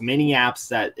 as many apps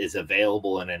that is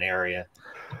available in an area.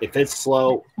 If it's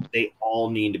slow, they all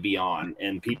need to be on.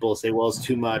 And people say, well, it's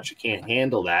too much. I can't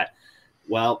handle that.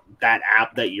 Well, that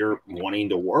app that you're wanting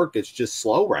to work is just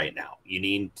slow right now. You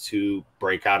need to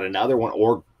break out another one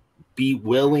or be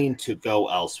willing to go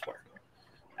elsewhere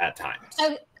at times.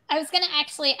 I was going to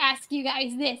actually ask you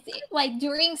guys this, like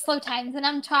during slow times, and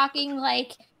I'm talking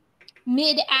like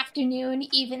mid-afternoon,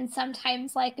 even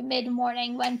sometimes like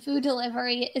mid-morning when food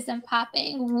delivery isn't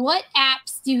popping. What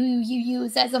apps do you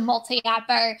use as a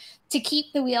multi-apper to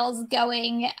keep the wheels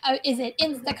going? Is it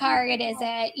Instacart? Is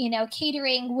it,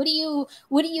 catering? What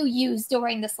do you use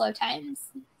during the slow times?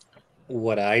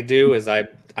 What I do is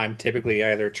I'm typically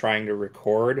either trying to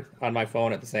record on my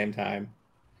phone at the same time,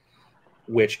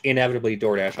 which inevitably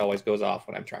DoorDash always goes off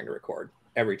when I'm trying to record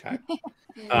every time.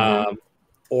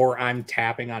 Or I'm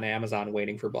tapping on Amazon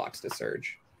waiting for blocks to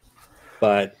surge.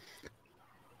 But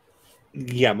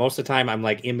yeah, most of the time I'm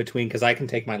like in between because I can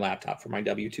take my laptop for my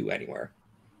W-2 anywhere.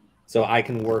 So I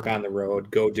can work on the road,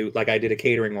 go do, like I did a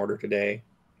catering order today,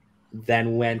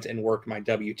 then went and worked my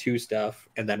W-2 stuff.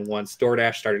 And then once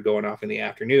DoorDash started going off in the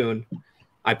afternoon,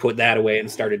 I put that away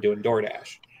and started doing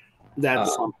DoorDash.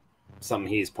 That's something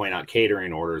he's pointing out,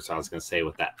 catering orders. I was going to say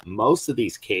with that, most of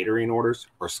these catering orders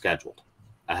are scheduled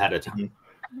ahead of time.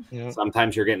 Yeah.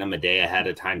 Sometimes you're getting them a day ahead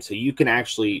of time, so you can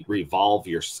actually revolve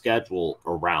your schedule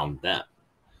around them,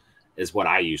 is what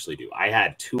I usually do. I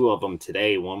had 2 of them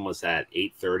today. One was at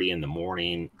 8:30 in the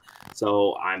morning.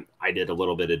 So I did a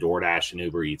little bit of DoorDash and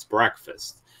Uber Eats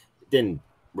breakfast. It didn't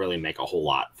really make a whole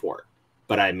lot for it,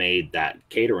 but I made that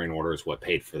catering order is what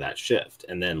paid for that shift.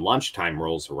 And then lunchtime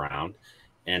rolls around,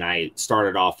 and I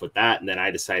started off with that, and then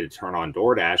I decided to turn on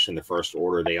DoorDash, and the first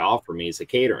order they offer me is a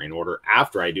catering order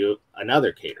after I do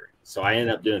another catering. So I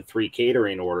ended up doing 3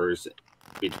 catering orders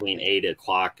between 8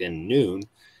 o'clock and noon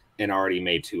and already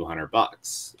made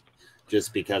 $200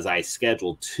 just because I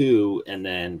scheduled 2. And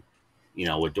then,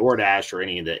 with DoorDash or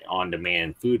any of the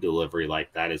on-demand food delivery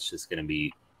like that, it's just going to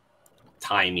be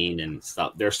timing and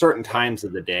stuff. There are certain times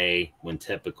of the day when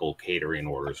typical catering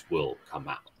orders will come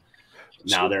out.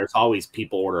 Now, there's always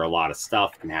people order a lot of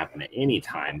stuff, can happen at any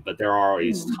time, but there are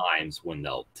always times when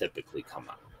they'll typically come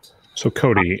out. So,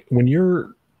 Cody, when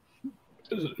you're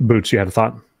Boots, you had a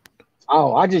thought?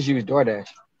 Oh, I just use DoorDash.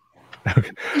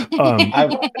 Okay.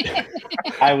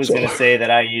 I was going to say that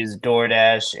I use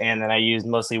DoorDash, and then I use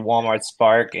mostly Walmart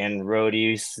Spark and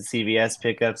Roadie CVS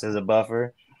pickups as a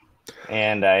buffer,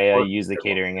 and I use the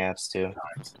catering apps too.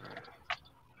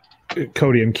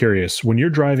 Cody, I'm curious, when you're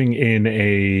driving in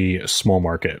a small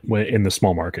market,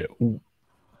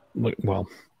 well,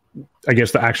 I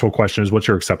guess the actual question is, what's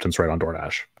your acceptance rate on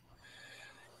DoorDash?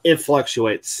 It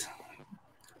fluctuates.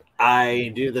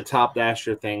 I do the Top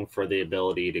Dasher thing for the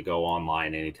ability to go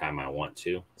online anytime I want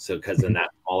to. So, because in that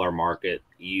smaller market,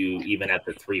 even at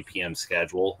the 3 p.m.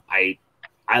 schedule, I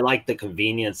like the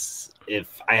convenience.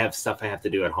 If I have stuff I have to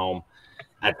do at home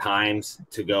at times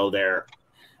to go there,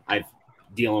 I'm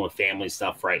dealing with family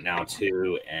stuff right now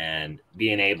too, and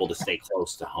being able to stay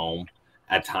close to home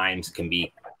at times can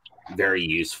be very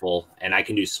useful. And I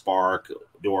can do Spark,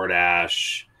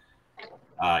 DoorDash,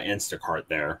 Instacart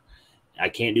there. I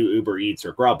can't do Uber Eats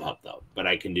or Grubhub though, but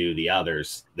I can do the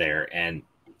others there. And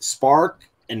Spark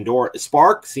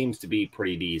seems to be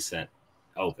pretty decent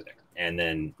over there. And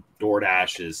then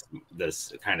DoorDash is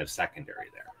this kind of secondary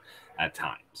there at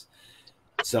times.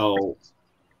 So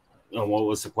what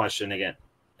was the question again?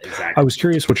 Exactly. I was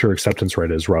curious what your acceptance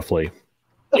rate is roughly.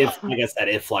 Like I said,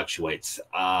 it fluctuates.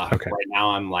 Okay. Right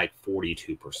now I'm like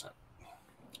 42%.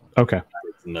 Okay.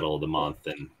 It's the middle of the month,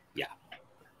 and yeah.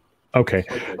 Okay.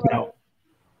 Now,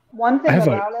 one thing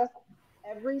about us,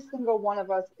 every single one of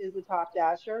us is a Top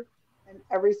Dasher, and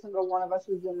every single one of us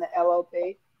is in the LOP,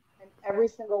 and every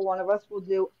single one of us will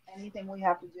do anything we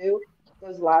have to do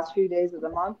those last few days of the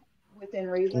month within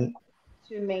reason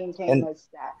to maintain those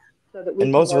stats. So that we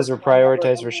and most of us are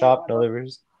prioritized for shop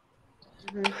deliveries.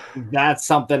 That's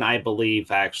something I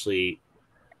believe actually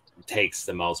takes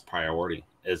the most priority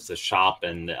is the shop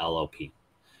and the LOP.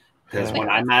 Because when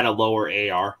I'm at a lower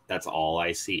AR, that's all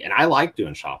I see. And I like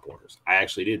doing shop orders. I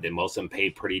actually do. Most of them pay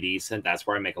pretty decent. That's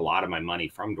where I make a lot of my money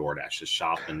from DoorDash is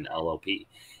shop and LOP.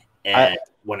 And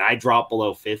when I drop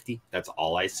below 50, that's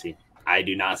all I see. I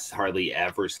do not hardly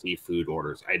ever see food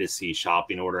orders. I just see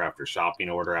shopping order after shopping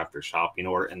order after shopping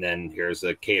order. And then here's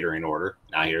a catering order.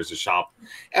 Now here's a shop.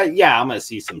 Yeah, I'm going to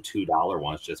see some $2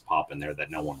 ones just pop in there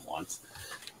that no one wants.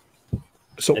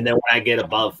 So, and then when I get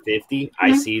above 50,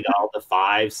 I see all the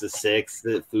 5s, the 6s,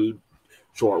 the food,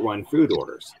 short run food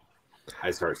orders.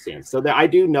 I start seeing. So that I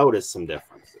do notice some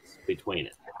differences between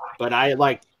it. But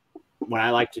when I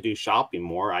like to do shopping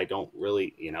more, I don't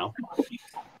really,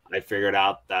 I figured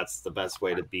out that's the best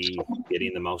way to be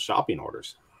getting the most shopping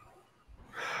orders.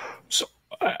 So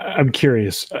I'm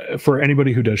curious, for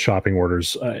anybody who does shopping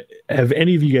orders, have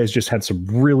any of you guys just had some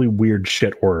really weird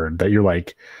shit ordered that you're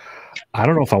like, I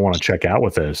don't know if I want to check out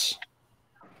with this?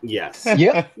 Yes.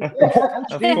 Yep.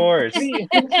 Of course.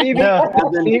 CVS,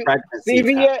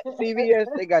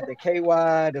 they got the KY,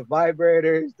 the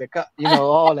vibrators,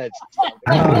 all that stuff.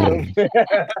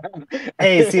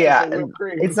 Hey, see,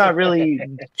 it's not really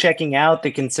checking out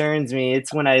that concerns me.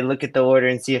 It's when I look at the order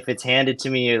and see if it's handed to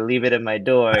me or leave it at my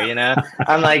door,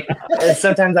 I'm like,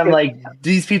 sometimes I'm like,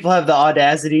 these people have the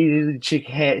audacity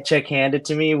to check hand it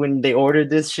to me when they ordered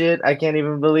this shit. I can't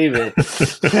even believe it.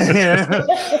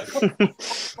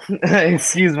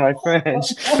 Excuse my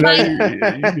French.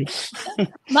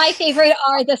 My favorite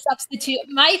are the substitute.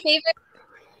 My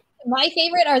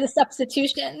favorite are the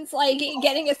substitutions. Like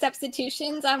getting a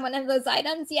substitutions on one of those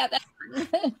items. Yeah, that's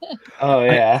fun. Oh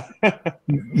yeah.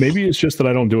 Maybe it's just that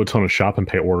I don't do a ton of shop and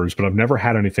pay orders, but I've never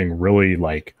had anything really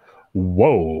like,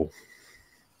 whoa.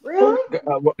 Really?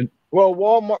 Well,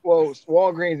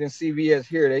 Walgreens and CVS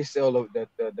here, they sell the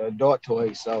adult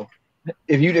toys. So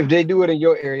if they do it in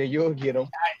your area, you'll get them.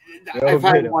 I've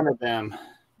had one of them,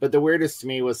 but the weirdest to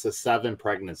me was the 7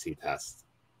 pregnancy tests.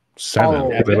 7?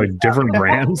 Are they like different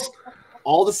brands?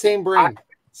 All the same brand.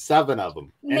 7 of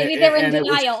them. Maybe they're in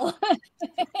denial.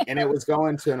 And it was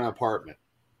going to an apartment.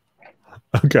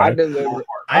 Okay. I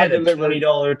had a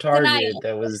 $20 Target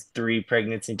that was 3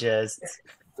 pregnancy tests.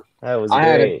 That was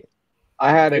great.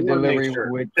 I had a delivery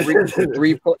with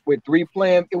three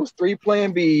plan. It was 3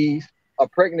 Plan Bs, a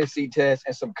pregnancy test,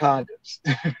 and some condoms.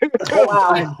 Oh,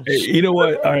 wow. Hey, you know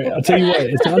what? All right, I'll tell you what.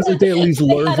 It sounds like they at least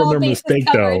learned from their mistake,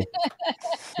 though.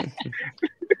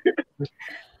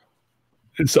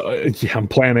 So,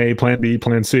 plan A, plan B,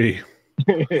 plan C.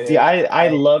 See, I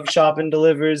love shop and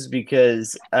delivers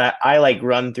because I like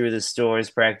run through the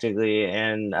stores practically,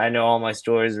 and I know all my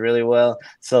stores really well.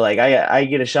 So like I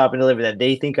get a shop and deliver that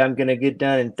they think I'm gonna get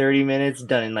done in 30 minutes,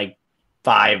 done in like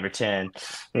 5 or 10.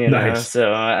 Nice.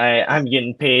 So I'm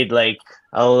getting paid like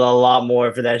a lot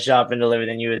more for that shop and deliver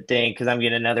than you would think because I'm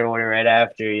getting another order right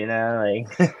after. Like.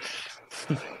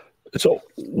 So,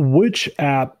 which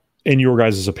app, in your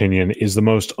guys' opinion, is the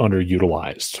most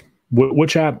underutilized?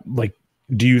 Which app, like,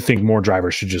 do you think more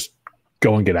drivers should just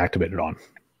go and get activated on?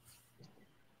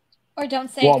 Or don't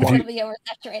say it because it'll be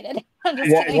oversaturated. I'm just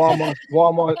kidding.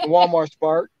 Walmart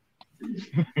Spark.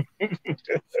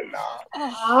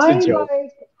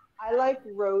 I like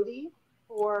Roadie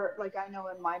for, like, I know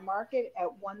in my market at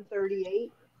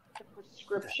 138, the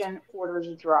prescription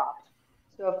orders dropped.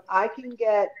 So if I can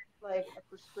get like a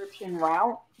prescription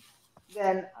route,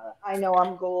 then I know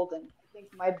I'm golden. I think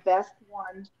my best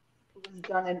one was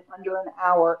done in under an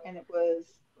hour, and it was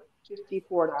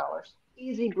 $54.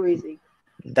 Easy breezy.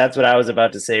 That's what I was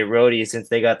about to say. Roadie, since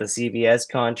they got the CVS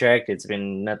contract, it's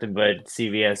been nothing but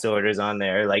CVS orders on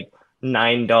there, like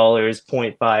 $9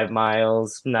 0.5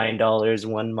 miles, $9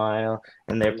 1 mile,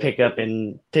 and their pickup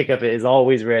is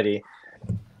always ready.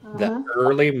 The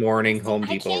early morning Home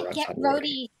Depot runs on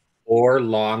Roadie, or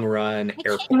long run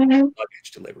airport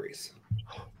luggage deliveries.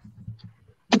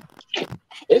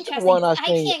 It's the one I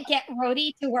can't get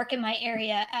Roadie to work in my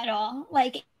area at all.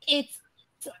 Like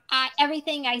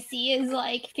everything I see is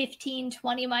like 15,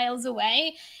 20 miles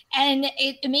away. And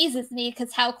it amazes me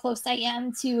because how close I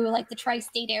am to like the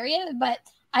tri-state area, but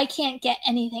I can't get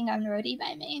anything on Roadie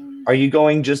by me. Are you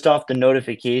going just off the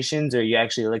notifications or are you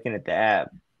actually looking at the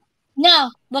app?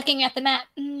 No, looking at the map.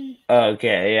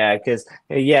 Okay, yeah,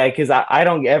 because I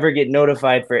don't ever get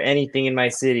notified for anything in my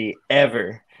city,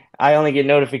 ever. I only get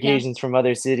notifications from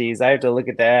other cities. I have to look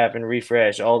at the app and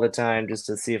refresh all the time just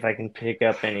to see if I can pick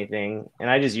up anything. And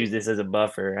I just use this as a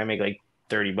buffer. I make like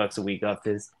 $30 a week off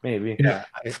this, maybe. Yeah,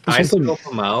 I scope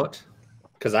them out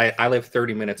because I live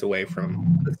 30 minutes away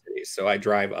from the city, so I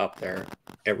drive up there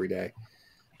every day.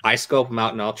 I scope them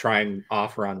out and I'll try and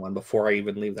offer on one before I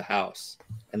even leave the house.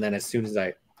 And then as soon as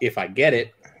if I get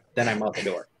it, then I'm out the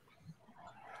door.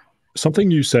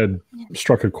 Something you said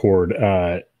struck a chord.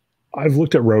 I've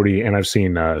looked at Roadie and I've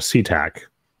seen SeaTac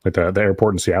at the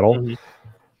airport in Seattle. Mm-hmm.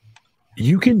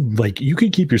 You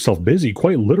can keep yourself busy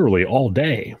quite literally all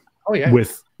day. Oh, yeah.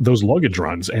 With those luggage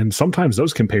runs, and sometimes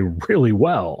those can pay really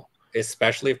well.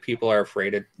 Especially if people are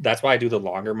afraid that's why I do the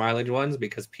longer mileage ones,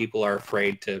 because people are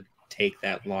afraid to take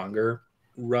that longer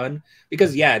run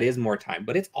because it is more time,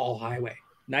 but it's all highway.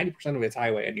 90% of it's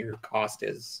highway, and your cost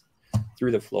is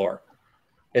through the floor,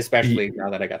 especially now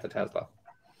that I got the Tesla.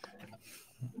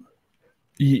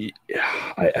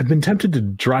 I've been tempted to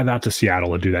drive out to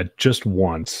Seattle and do that just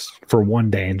once for one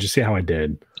day and just see how I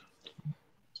did.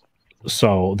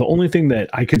 So the only thing that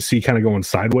I could see kind of going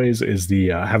sideways is the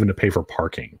having to pay for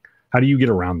parking. How do you get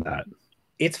around that?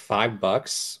 It's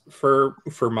 $5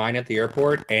 for mine at the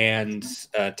airport, and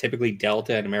typically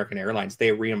Delta and American Airlines,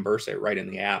 they reimburse it right in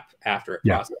the app after it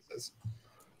processes.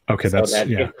 Okay, so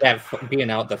being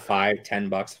out the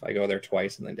 $5-10 if I go there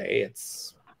twice in the day,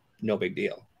 it's no big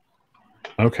deal.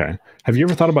 Okay. Have you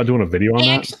ever thought about doing a video on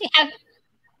that? Actually have.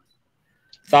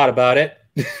 Thought about it.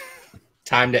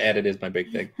 Time to edit is my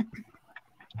big thing.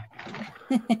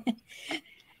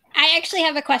 I actually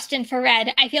have a question for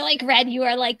Red. I feel like, Red, you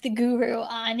are like the guru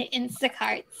on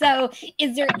Instacart. So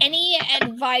is there any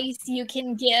advice you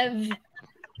can give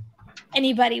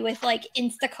anybody with like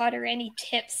Instacart, or any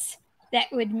tips that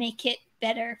would make it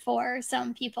better for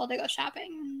some people to go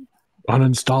shopping?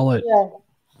 Uninstall it.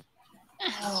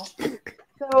 Yeah.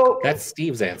 So that's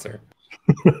Steve's answer.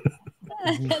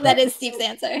 That is Steve's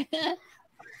answer. A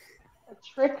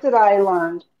trick that I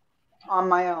learned on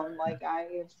my own, like I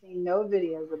have seen no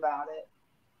videos about it,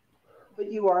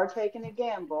 but you are taking a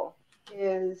gamble,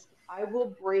 is I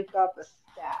will break up a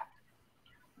stack.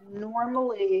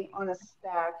 Normally on a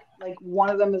stack, like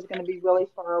one of them is going to be really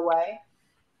far away,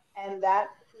 and that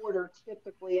order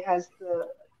typically has the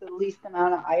least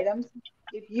amount of items.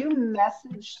 If you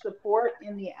message support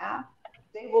in the app,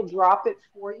 they will drop it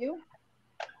for you.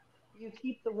 You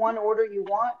keep the one order you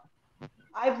want.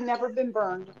 I've never been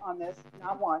burned on this,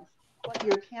 not once, but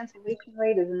your cancellation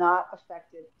rate is not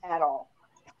affected at all.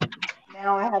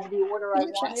 Now I have the order I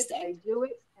wanted, I do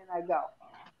it, and I go.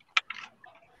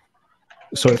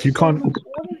 So if you can't...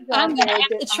 I'm going to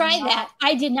have to try that.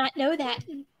 I did not know that.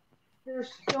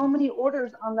 There's so many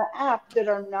orders on the app that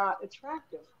are not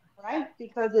attractive, right?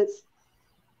 Because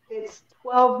it's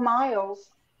 12 miles,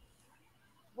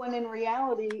 when in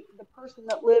reality, the person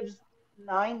that lives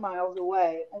 9 miles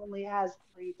away only has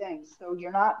 3 things. So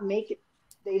you're not making,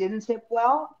 they didn't tip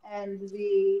well, and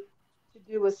to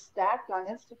do a stack on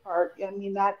Instacart, I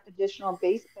mean, that additional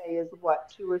base pay is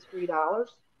what, $2 or $3?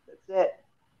 That's it.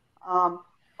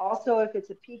 Also, if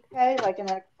it's a peak pay, like an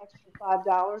extra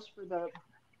 $5 for the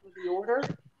order,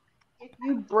 if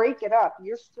you break it up,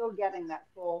 you're still getting that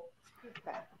full peak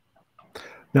pay.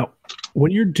 Now,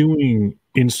 when you're doing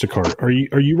Instacart,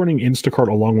 are you running Instacart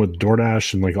along with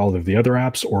DoorDash and like all of the other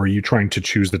apps, or are you trying to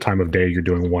choose the time of day you're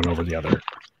doing one over the other?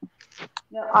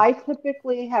 Now, I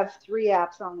typically have 3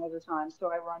 apps on at a time.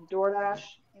 So I run DoorDash,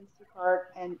 Instacart,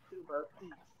 and Uber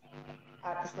Eats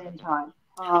at the same time.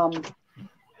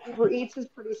 Uber Eats is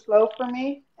pretty slow for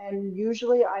me, and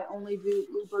usually I only do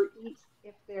Uber Eats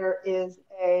if there is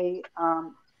a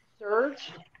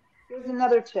surge. Here's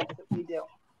another tip that we do,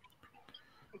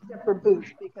 except for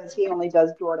Booth, because he only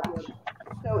does DoorDash.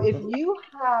 So if you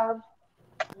have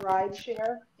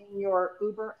rideshare in your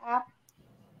Uber app,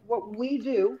 what we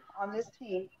do on this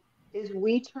team is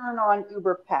we turn on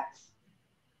Uber Pets,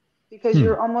 because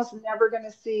you're almost never going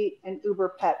to see an Uber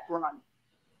Pet run.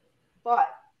 But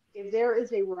if there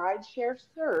is a rideshare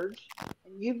surge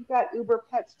and you've got Uber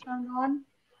Pets turned on,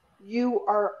 you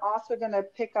are also going to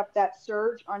pick up that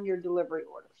surge on your delivery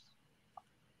orders.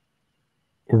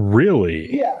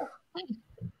 Really? Yeah.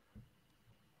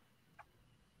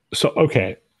 So,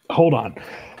 okay, hold on.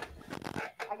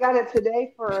 I got it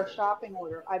today for a shopping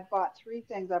order. I bought 3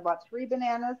 things. I bought 3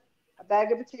 bananas, a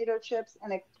bag of potato chips,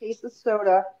 and a case of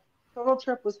soda. Total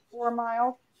trip was 4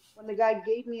 miles. When the guy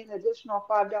gave me an additional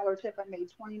 $5 tip, I made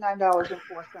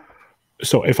 $29.04.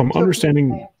 So if I'm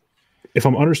understanding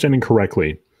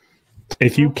correctly,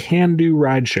 if you can do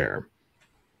rideshare,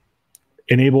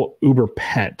 enable Uber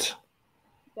Pet,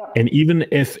 and even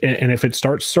if it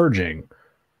starts surging,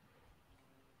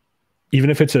 even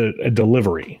if it's a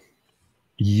delivery,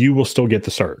 you will still get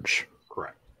the surge.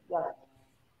 Correct. Yeah.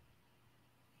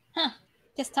 Huh.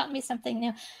 Just taught me something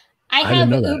new. I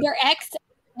have Uber X.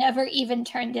 Never even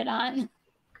turned it on.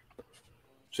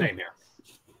 Same here.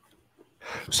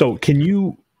 So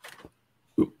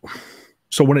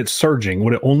so when it's surging,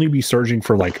 would it only be surging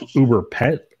for like Uber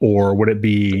Pet, or would it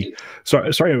be,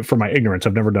 sorry for my ignorance,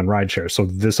 I've never done rideshare, so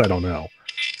this I don't know.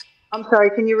 I'm sorry,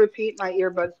 can you repeat? My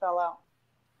earbud fell out.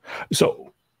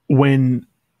 So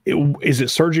is it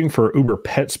surging for Uber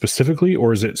Pet specifically,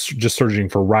 or is it just surging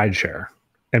for rideshare?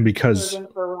 And because surging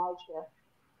for rideshare.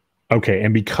 Okay,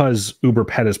 and because Uber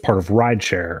Pet is part of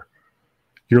rideshare,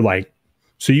 you're like,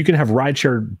 so you can have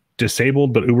rideshare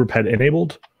disabled but Uber Pet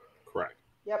enabled? Correct.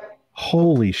 Yep.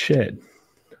 Holy shit.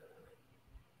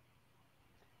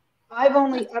 I've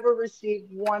only ever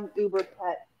received 1 Uber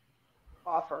Pet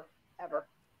offer, ever.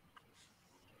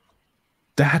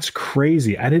 That's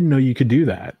crazy. I didn't know you could do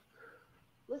that.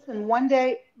 Listen, one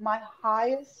day, my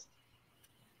highest,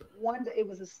 one day, it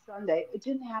was a Sunday. It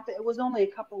didn't happen. It was only a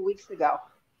couple of weeks ago.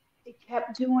 It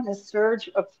kept doing a surge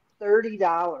of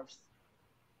 $30.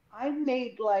 I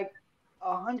made like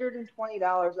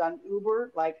 $120 on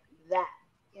Uber, like that,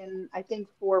 in I think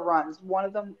 4 runs. One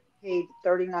of them paid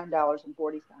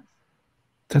 $39.40.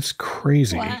 That's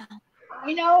crazy. Wow.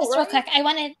 I know, Just right? real quick,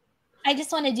 I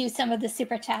just want to do some of the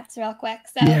super chats real quick.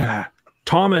 So Yeah.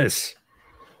 Thomas.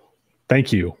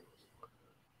 Thank you.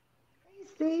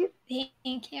 Hey, Steve.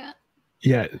 thank you.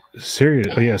 Yeah,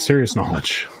 serious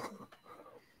knowledge.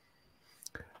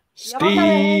 Y'all gotta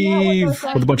hang out Steve us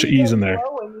on with a bunch of E's in DJ there.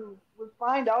 Show and we'll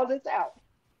find all this out.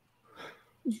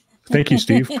 Thank you,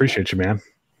 Steve. Appreciate you, man.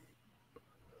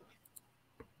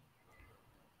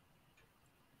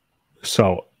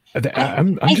 So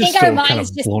I'm I just think our still kind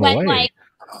minds of just blown went away. like.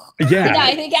 Yeah,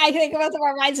 I think both of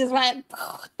our minds just went.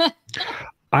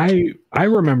 I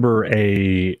remember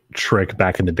a trick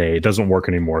back in the day. It doesn't work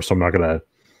anymore, so I'm not gonna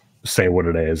say what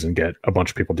it is and get a bunch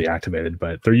of people deactivated.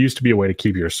 But there used to be a way to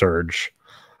keep your surge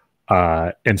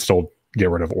and still get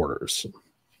rid of orders.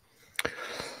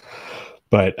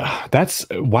 But that's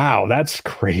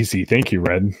crazy. Thank you,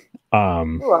 Red.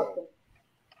 You're welcome.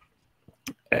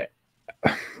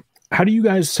 How do you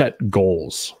guys set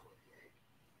goals?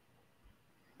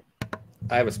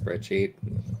 I have a spreadsheet.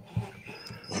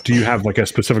 Do you have like a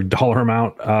specific dollar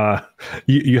amount?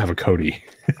 You have a Cody.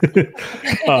 Do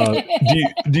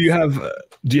you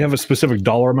have a specific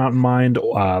dollar amount in mind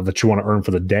that you want to earn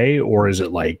for the day, or is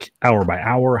it like hour by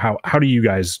hour? How do you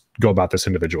guys go about this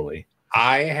individually?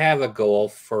 I have a goal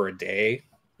for a day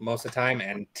most of the time,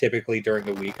 and typically during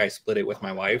the week I split it with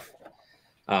my wife.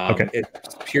 Okay.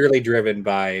 It's purely driven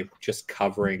by just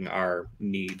covering our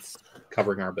needs,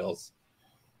 covering our bills.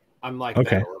 I'm like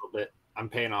Okay. that a little bit. I'm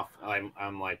paying off.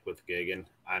 I'm like with Gigan.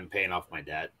 I'm paying off my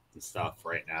debt and stuff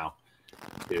right now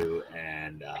too,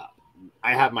 and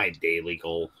I have my daily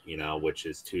goal, which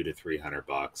is $200 to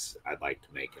 $300. I'd like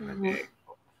to make in a day.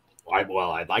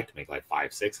 I'd like to make like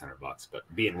 $500-600, but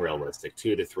being realistic,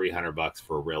 $200 to $300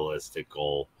 for a realistic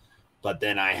goal. But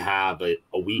then I have a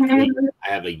weekly, I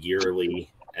have a yearly,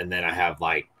 and then I have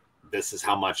like, this is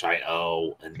how much I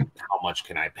owe and how much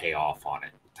can I pay off on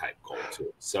it type goal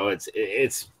too. So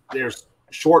there's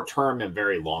short term and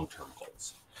very long term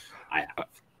goals. I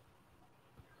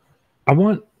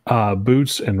want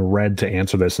Boots and Red to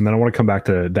answer this, and then I want to come back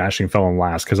to Dashing Felon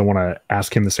last because I want to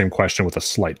ask him the same question with a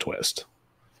slight twist.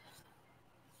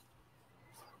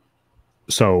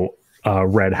 So,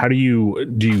 Red, do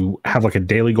you have like a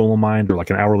daily goal in mind or like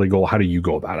an hourly goal? How do you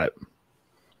go about it?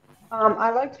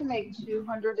 I like to make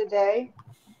 200 a day.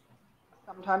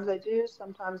 Sometimes I do,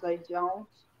 sometimes I don't,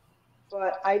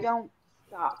 but I don't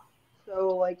stop. So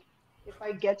like if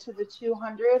I get to the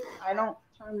 200, I don't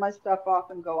turn my stuff off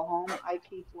and go home. I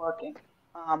keep working.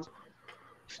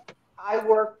 I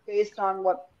work based on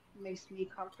what makes me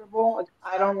comfortable. Like,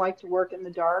 I don't like to work in the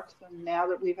dark. So now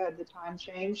that we've had the time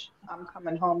change, I'm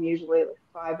coming home usually at like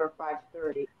 5 or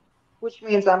 5:30, which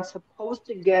means I'm supposed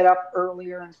to get up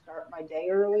earlier and start my day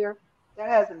earlier. That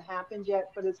hasn't happened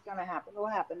yet, but it's going to happen. It'll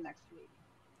happen next week.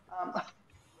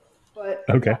 But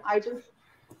Okay. I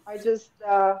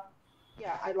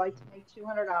like to make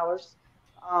 $200.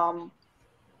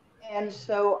 And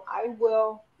so I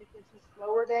will, if it's a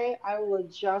slower day, I will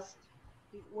adjust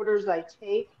the orders I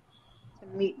take to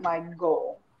meet my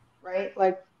goal, right?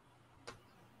 Like,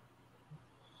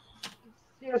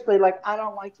 seriously, like, I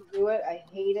don't like to do it. I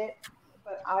hate it,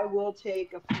 but I will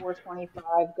take a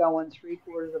 425 going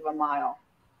 3/4 of a mile.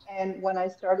 And when I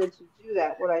started to do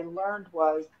that, what I learned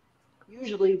was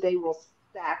usually they will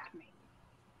stack me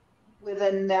with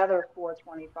another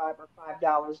 425 or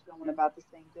 $5 going about the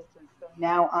same distance. So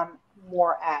now I'm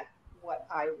more at what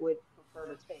I would prefer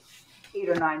to take, $8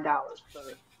 or $9 for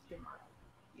 2 miles.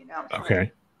 So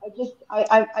Okay.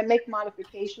 I make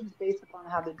modifications based upon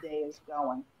how the day is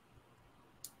going.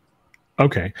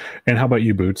 Okay. And how about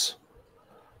you, Boots?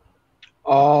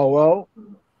 Oh, well,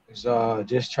 it's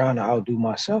just trying to outdo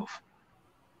myself.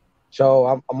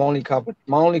 So my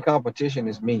only competition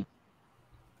is me.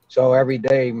 So every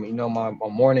day, my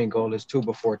morning goal is 2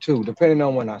 before 2, depending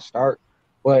on when I start.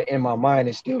 But in my mind,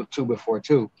 it's still 2 before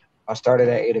 2. I started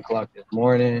at 8 o'clock this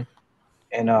morning,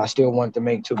 and I still want to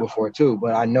make 2 before 2.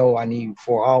 But I know I need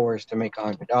 4 hours to make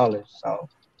 $100. So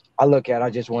I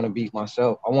just want to beat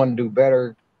myself. I want to do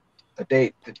better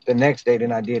the next day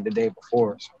than I did the day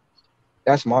before. So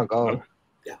that's my goal.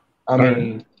 Yeah. I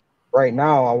mean, right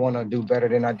now I want to do better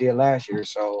than I did last year.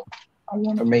 So I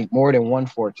want to make more than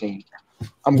 114.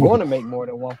 I'm going to make more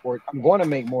than 114. I'm going to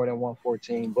make more than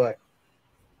 114, but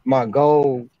my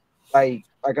goal, like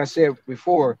I said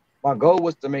before, my goal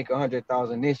was to make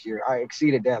 100,000 this year. I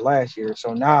exceeded that last year,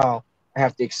 so now I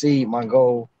have to exceed my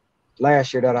goal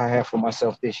last year that I had for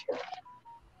myself this year.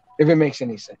 If it makes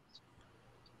any sense.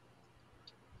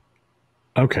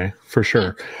 Okay, for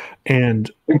sure.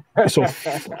 And so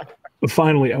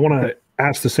finally, I want to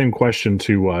ask the same question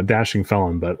to Dashing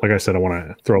Felon, but like I said, I want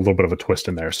to throw a little bit of a twist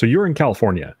in there. So you're in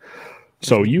California.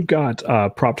 So you've got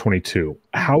Prop 22.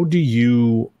 How do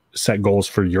you set goals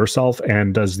for yourself,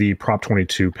 and does the Prop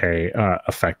 22 pay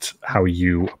affect how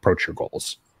you approach your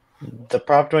goals? The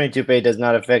Prop 22 pay does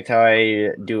not affect how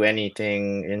I do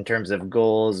anything in terms of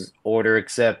goals, order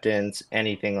acceptance,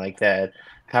 anything like that.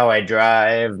 How I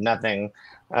drive, nothing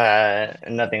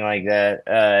like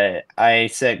that. I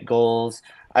set goals.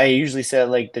 I usually set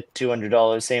like the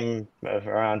 $200, same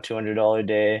around $200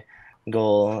 day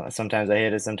goal. Sometimes I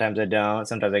hit it, sometimes I don't.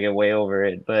 Sometimes I get way over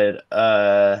it, but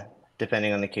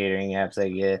depending on the catering apps I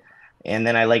get. And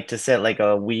then I like to set like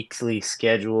a weekly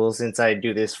schedule. Since I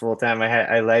do this full time,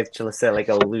 I like to set like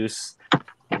a loose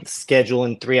schedule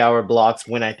in 3-hour blocks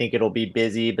when I think it'll be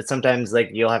busy. But sometimes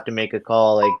like you'll have to make a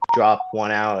call, like drop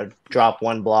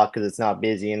one block because it's not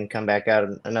busy, and come back out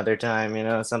another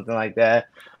time, something like that.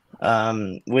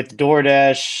 With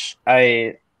DoorDash,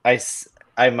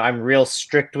 I'm real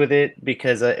strict with it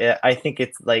because I think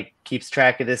it's like keeps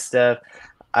track of this stuff.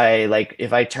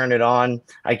 If I turn it on,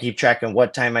 I keep track of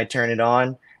what time I turn it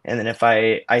on. And then if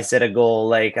I set a goal,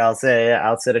 like I'll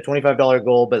set a $25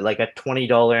 goal, but like a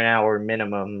 $20 an hour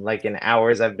minimum, like in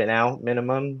hours I've been out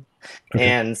minimum. Okay.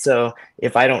 And so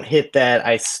if I don't hit that,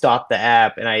 I stop the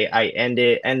app and I end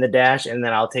the dash, and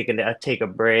then I'll take a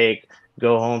break,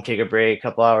 go home, take a break,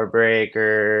 couple hour break,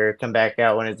 or come back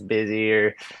out when it's busy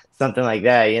or something like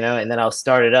that, and then I'll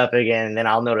start it up again, and then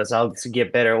I'll notice I'll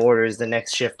get better orders the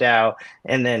next shift out.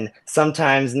 And then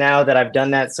sometimes, now that I've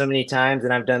done that so many times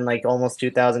and I've done like almost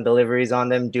 2,000 deliveries on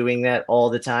them, doing that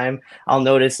all the time, I'll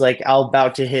notice like I'll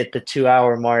about to hit the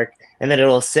 2-hour mark, and then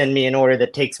it'll send me an order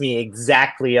that takes me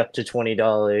exactly up to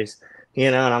 $20.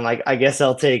 And I'm like, I guess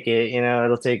I'll take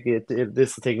it.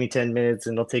 This will take me 10 minutes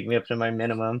and it'll take me up to my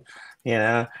minimum,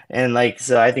 and like,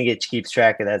 so I think it keeps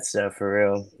track of that stuff for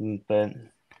real. But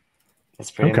that's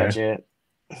pretty much it.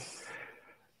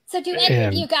 So do any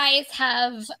of you guys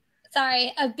have,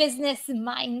 a business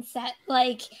mindset?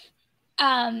 Like, what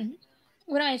am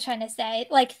I trying to say?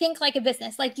 Like, think like a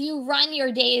business. Like, do you run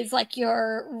your days like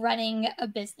you're running a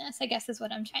business, I guess is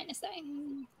what I'm trying to say.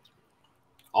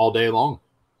 All day long,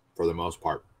 for the most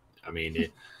part. I mean,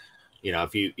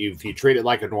 if you treat it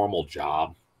like a normal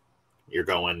job, you're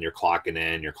clocking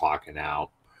in, you're clocking out,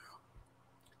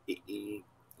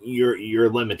 you're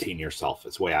limiting yourself.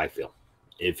 It's the way I feel.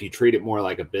 If you treat it more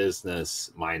like a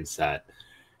business mindset,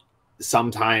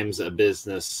 sometimes a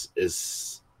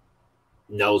business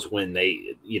knows when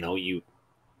they, you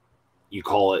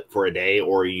call it for a day,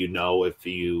 or if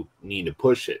you need to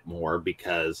push it more,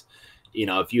 because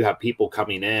if you have people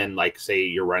coming in, like say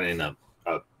you're running a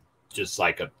just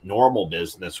like a normal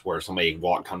business where somebody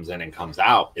comes in and comes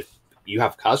out, if you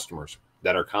have customers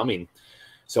that are coming.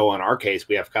 So in our case,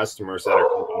 we have customers that are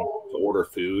coming to order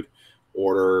food,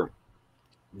 order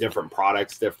different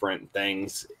products, different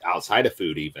things outside of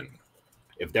food. Even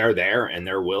if they're there and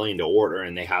they're willing to order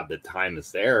and they have the time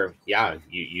is there, yeah,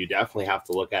 you definitely have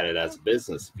to look at it as a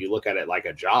business. If you look at it like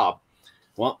a job,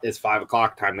 well, it's 5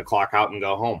 o'clock, time to clock out and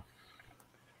go home.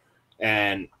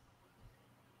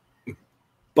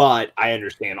 But I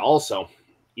understand also,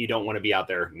 you don't want to be out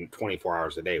there 24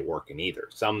 hours a day working either.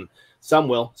 Some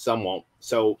will, some won't.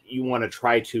 So you want to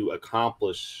try to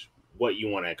accomplish what you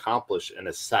want to accomplish in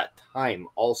a set time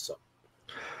also.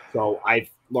 So I've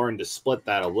learned to split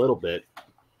that a little bit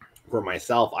for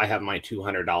myself. I have my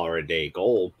 $200 a day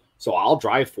goal. So I'll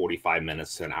drive 45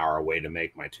 minutes to an hour away to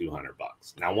make my $200.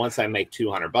 Now, once I make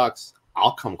 $200,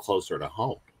 I'll come closer to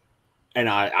home. And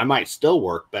I might still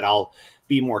work, but I'll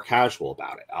be more casual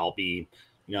about it. I'll be,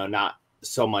 not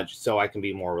so much, so I can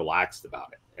be more relaxed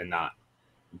about it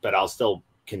but I'll still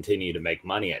continue to make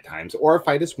money at times. Or if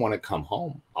I just want to come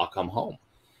home, I'll come home.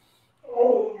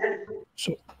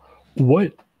 So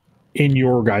what, in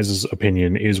your guys'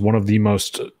 opinion, is one of the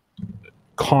most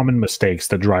common mistakes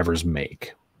that drivers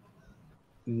make?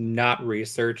 Not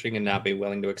researching and not being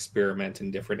willing to experiment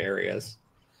in different areas.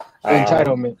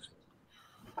 Entitlement.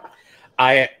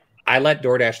 I let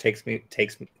DoorDash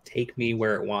take me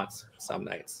where it wants some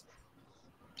nights.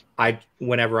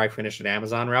 Whenever I finish an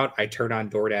Amazon route, I turn on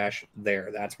DoorDash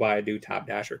there. That's why I do Top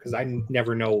Dasher, because I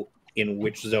never know in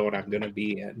which zone I'm going to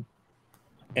be in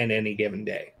any given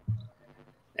day.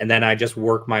 And then I just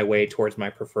work my way towards my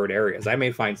preferred areas. I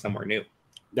may find somewhere new.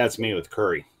 That's me with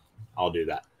Curry. I'll do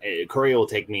that. Courier will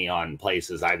take me on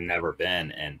places I've never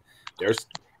been, and there's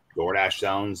DoorDash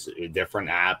zones, different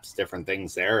apps, different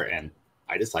things there, and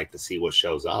I just like to see what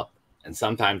shows up. And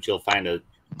sometimes you'll find a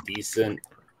decent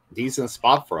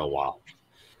spot for a while.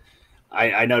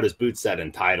 I noticed Boots said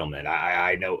entitlement.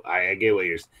 I know I get what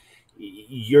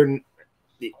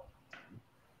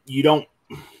you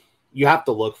have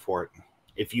to look for it.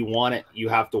 If you want it, you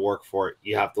have to work for it.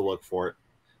 You have to look for it.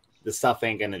 The stuff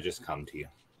ain't gonna just come to you.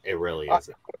 It really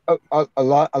isn't. A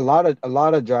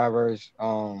lot of drivers,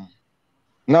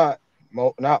 not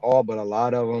all, but a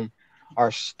lot of them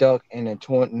are stuck in the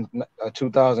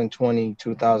 2020,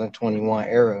 2021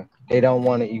 era. They don't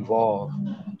want to evolve.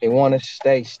 They want to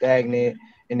stay stagnant,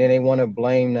 and then they want to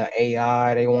blame the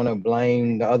AI. They want to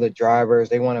blame the other drivers.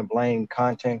 They want to blame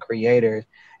content creators,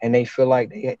 and they feel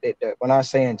like when I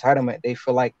say entitlement, they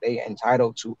feel like they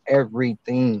entitled to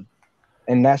everything,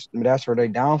 and that's where they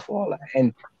downfall.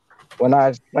 And when I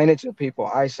explain it to people,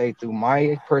 I say through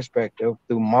my perspective,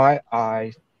 through my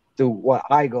eyes, through what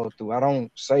I go through. I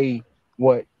don't say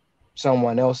what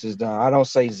someone else has done. I don't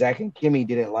say Zach and Kimmy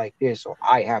did it like this, or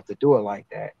I have to do it like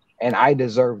that. And I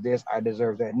deserve this, I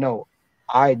deserve that. No,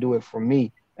 I do it for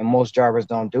me. And most drivers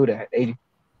don't do that. They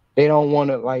don't want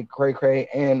to, like Cray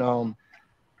and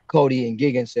Cody and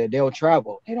Gigan said, they'll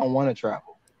travel. They don't want to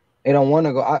travel. They don't want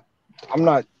to go. I'm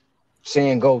not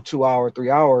saying go 2 hours,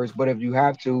 3 hours, but if you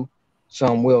have to,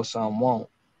 some will, some won't.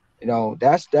 You know,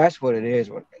 that's what it is.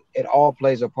 It all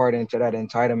plays a part into that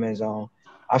entitlement zone.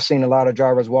 I've seen a lot of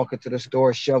drivers walk into the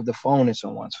store, shove the phone in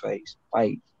someone's face.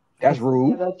 Like, that's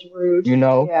rude. Yeah, that's rude. You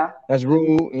know, yeah. That's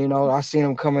rude. You know, I seen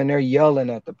them come in there yelling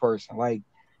at the person. Like,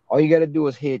 all you got to do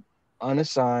is hit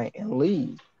unassigned and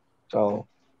leave. So,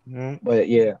 but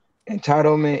yeah,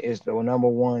 entitlement is the number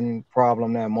one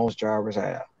problem that most drivers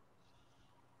have.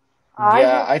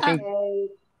 I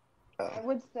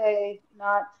would say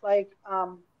not like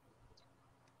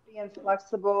being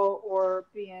flexible or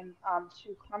being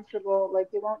too comfortable.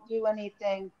 Like, they won't do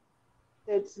anything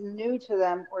that's new to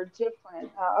them or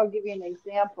different. I'll give you an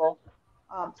example.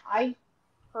 I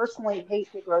personally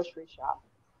hate the grocery shop,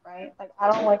 right? Like,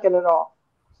 I don't like it at all.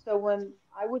 So when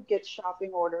I would get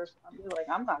shopping orders, I'd be like,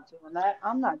 I'm not doing that.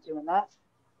 I'm not doing that.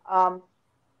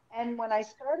 And when I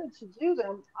started to do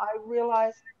them, I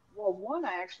realized, well, one,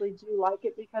 I actually do like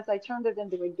it because I turned it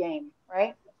into a game,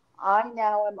 right? I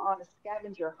now am on a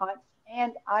scavenger hunt,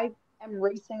 and I am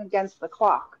racing against the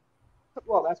clock.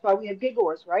 Well, that's why we have Gig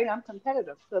Wars, right? I'm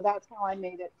competitive, so that's how I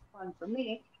made it fun for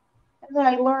me. And then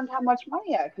I learned how much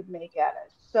money I could make at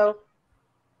it. So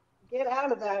get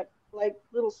out of that like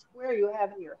little square you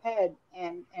have in your head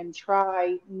and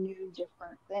try new,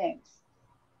 different things.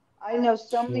 I know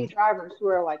so many drivers who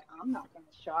are like, I'm not going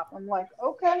to shop. I'm like,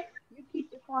 okay, you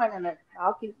keep declining it.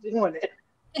 I'll keep doing it.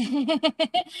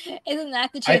 Isn't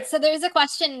that the truth? So there's a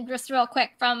question just real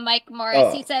quick from Mike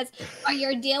Morris. He says, are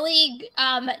your daily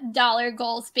dollar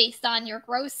goals based on your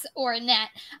gross or net?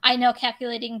 I know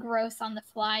calculating gross on the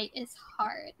fly is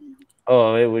hard.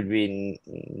 Oh, it would be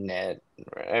net.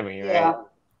 I mean, right?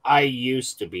 I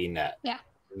used to be net. Yeah.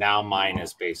 Now mine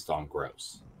is based on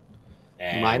gross.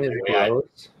 And mine is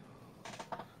gross.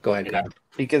 Go ahead.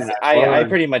 Because I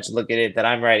pretty much look at it that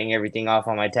I'm writing everything off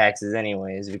on my taxes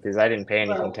anyways, because I didn't pay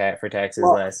anything for taxes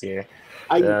last year.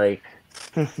 So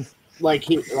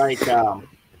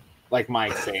like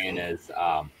Mike's saying is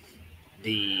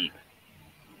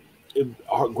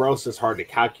gross is hard to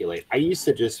calculate. I used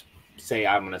to just say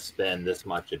I'm going to spend this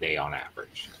much a day on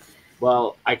average.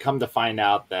 Well, I come to find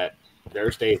out that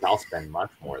there's days I'll spend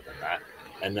much more than that,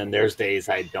 and then there's days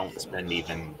I don't spend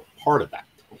even part of that.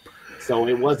 So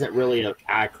it wasn't really an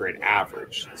accurate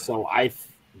average. So I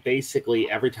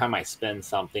basically, every time I spend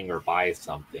something or buy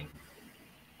something,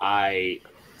 I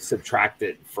subtract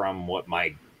it from what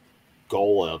my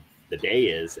goal of the day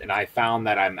is. And I found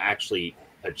that I'm actually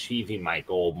achieving my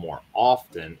goal more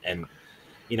often. And,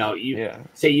 you know,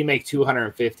 say you make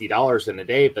 $250 in a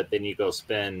day, but then you go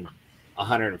spend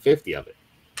 150 of it.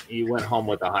 You went home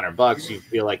with $100. You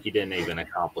feel like you didn't even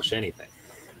accomplish anything.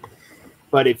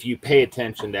 But if you pay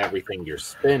attention to everything you're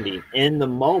spending in the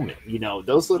moment, you know,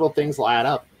 those little things will add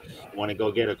up. You want to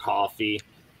go get a coffee,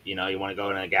 you know, you want to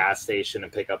go to a gas station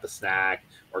and pick up a snack,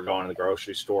 or go into the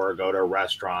grocery store, or go to a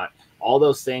restaurant. All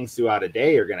those things throughout a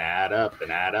day are going to add up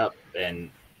and add up.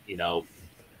 And, you know,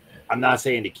 I'm not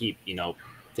saying to keep, you know,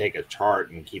 take a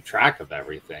chart and keep track of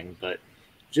everything, but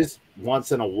just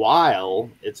once in a while,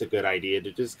 it's a good idea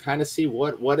to just kind of see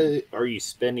what are you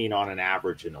spending on an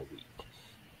average in a week.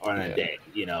 On a day,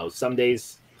 you know, some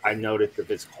days I noticed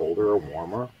if it's colder or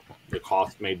warmer, the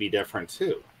cost may be different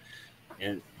too.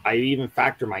 And I even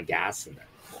factor my gas in there.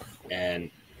 And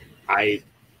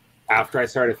after I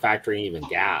started factoring even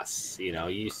gas,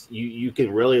 you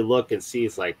can really look and see,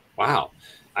 it's like, wow,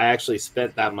 I actually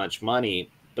spent that much money,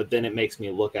 but then it makes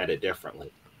me look at it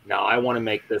differently. Now I want to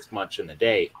make this much in a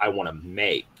day. I want to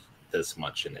make this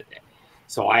much in a day.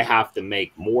 So I have to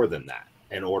make more than that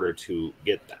in order to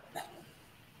get that.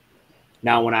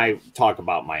 Now, when I talk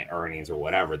about my earnings or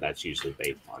whatever, that's usually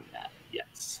based on that.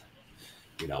 Yes.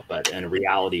 But in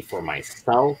reality for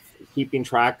myself, I keep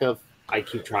track of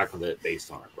it based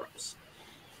on a gross.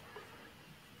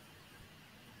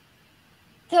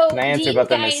 So Can I answer about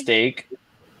the mistake?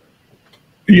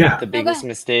 Yeah. The biggest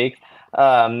mistake.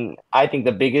 I think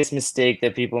the biggest mistake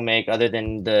that people make, other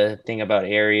than the thing about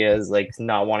areas, like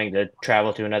not wanting to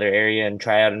travel to another area and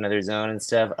try out another zone and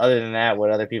stuff, other than that, what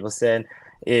other people said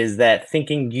is that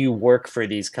thinking you work for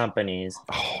these companies,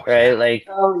 right? Like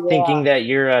thinking that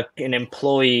you're an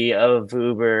employee of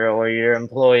Uber or you're an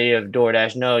employee of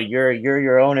DoorDash. No, you're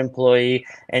your own employee,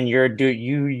 and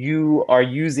you are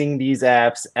using these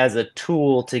apps as a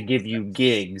tool to give you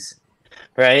gigs.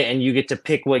 Right, and you get to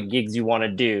pick what gigs you want to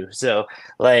do. So,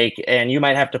 and you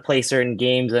might have to play certain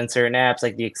games on certain apps,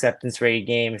 like the acceptance rate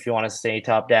game, if you want to stay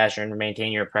top dasher and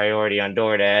maintain your priority on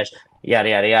DoorDash. Yada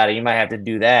yada yada. You might have to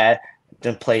do that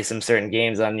to play some certain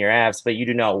games on your apps, but you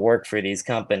do not work for these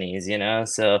companies,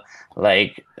 So,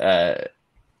 when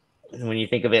you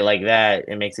think of it like that,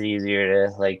 it makes it easier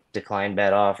to decline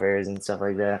bad offers and stuff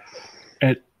like that.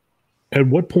 At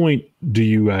what point do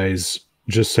you guys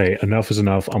just say enough is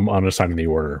enough? I'm unassigning the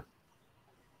order.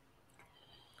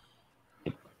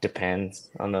 It depends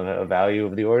on the value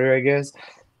of the order, I guess.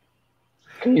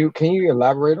 Can you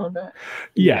elaborate on that?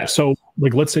 Yeah. So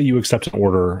let's say you accept an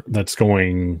order that's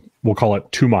going, we'll call it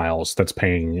 2 miles, that's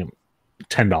paying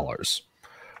 $10.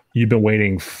 You've been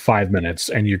waiting 5 minutes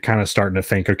and you're kind of starting to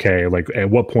think, okay, at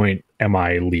what point am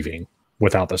I leaving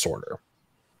without this order?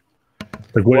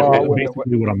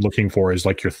 Basically what I'm looking for is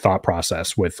your thought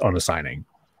process with unassigning.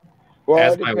 Well,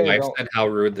 as my wife said, how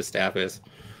rude the staff is.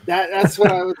 That's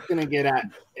what I was gonna get at.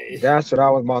 That's what I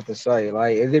was about to say.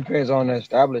 It depends on the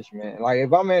establishment.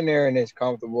 If I'm in there and it's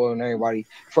comfortable and everybody,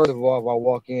 first of all, if I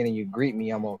walk in and you greet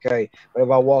me, I'm okay. But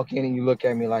if I walk in and you look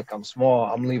at me like I'm small,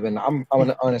 I'm leaving. I'm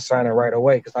gonna unassign it right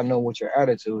away because I know what your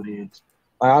attitude is.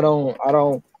 I don't.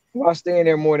 If I stay in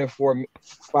there more than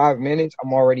 5 minutes,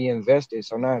 I'm already invested.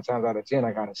 So 9 times out of 10,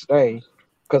 I gotta stay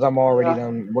because I'm already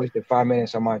done wasted 5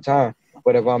 minutes of my time.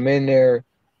 But if I'm in there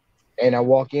and I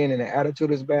walk in and the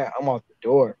attitude is bad, I'm out the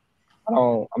door.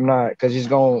 I'm not, because I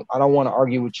don't want to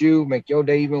argue with you, make your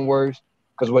day even worse,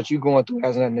 because what you're going through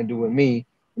has nothing to do with me.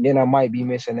 And then I might be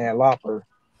missing that lopper,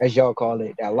 as y'all call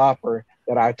it, that lopper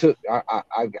that I took,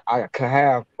 I could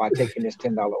have by taking this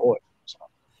 $10 order. So,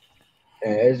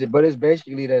 but it's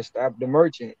basically the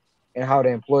merchant and how the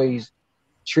employees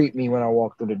treat me when I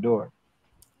walk through the door.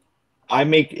 I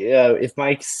make if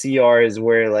my CR is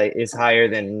where is higher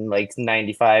than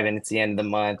 95 and it's the end of the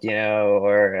month,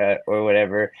 or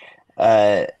whatever,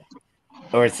 or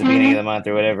it's the beginning of the month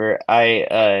or whatever,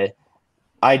 I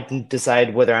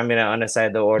decide whether I'm gonna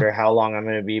unassign the order, how long I'm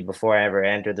gonna be before I ever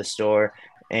enter the store,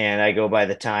 and I go by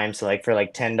the time. So for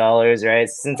 $10, right?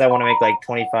 Since I want to make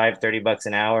 $25-$30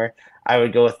 an hour, I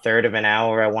would go a third of an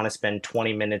hour. I want to spend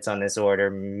 20 minutes on this order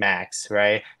max,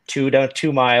 right? 2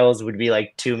 miles would be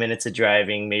 2 minutes of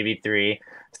driving, maybe 3.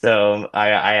 So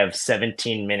I have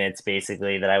 17 minutes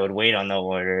basically that I would wait on the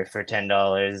order for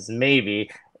 $10.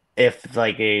 Maybe if,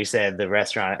 like you said, the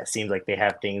restaurant seems like they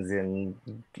have things in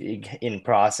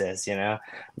process,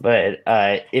 But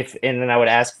and then I would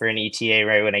ask for an ETA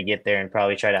right when I get there and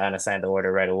probably try to unassign the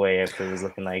order right away if it was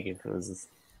looking like it was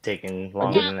taking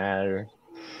longer than that or.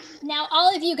 Now, all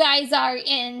of you guys are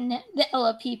in the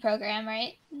LOP program,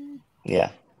 right? Yeah.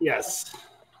 Yes.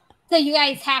 So you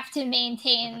guys have to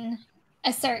maintain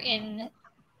a certain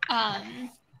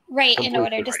rate in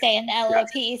order to stay in the LOP.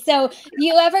 Yes. So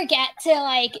you ever get to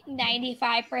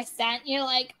 95%, you're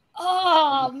like,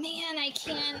 oh man,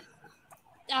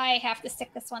 I have to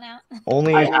stick this one out.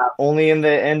 Only in the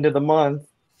end of the month.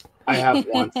 I have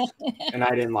once, and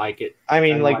I didn't like it. I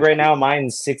mean, right now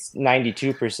mine's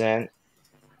 92%.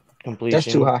 Completion.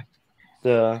 That's too high.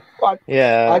 So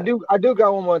yeah, I do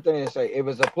got one more thing to say. If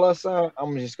it's a plus sign,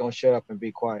 I'm just gonna shut up and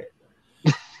be quiet.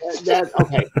 That's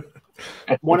okay.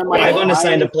 One of my I've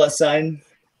unassigned a plus sign.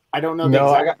 I don't know the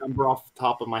exact number off the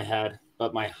top of my head,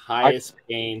 but my highest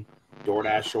paying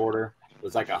DoorDash order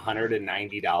was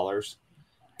 $190.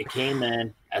 It came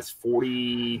in as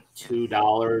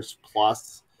 $42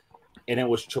 plus, and it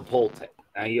was Chipotle.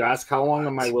 Now you ask, how long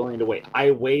am I willing to wait?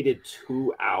 I waited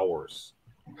 2 hours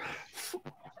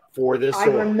for this. I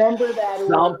remember that.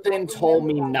 Something told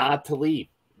me not to leave.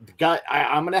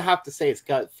 I'm gonna have to say it's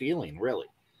gut feeling. Really,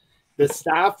 the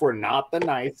staff were not the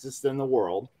nicest in the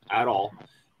world at all.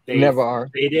 They Never are.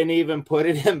 They didn't even put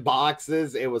it in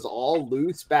boxes. It was all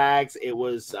loose bags. It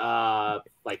was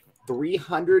like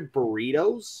 300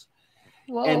 burritos.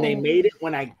 Whoa. And they made it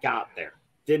when I got there.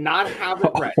 Did not have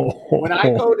it ready. When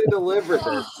I go to deliver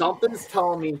this, something's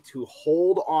telling me to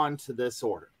hold on to this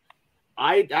order.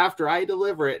 After I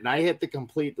deliver it and I hit the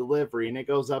complete delivery and it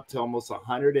goes up to almost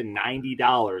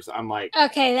 $190, I'm like,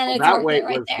 okay, then it's that worth wait it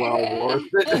right was there. well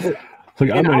worth it.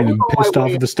 Like, I'm not even pissed off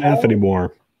at the staff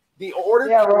anymore. The order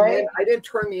came in. I didn't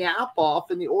turn the app off,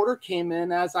 and the order came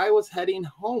in as I was heading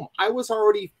home. I was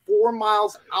already 4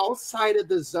 miles outside of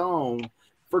the zone.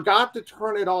 Forgot to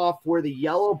turn it off where the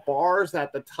yellow bars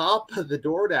at the top of the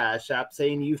DoorDash app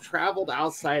saying you've traveled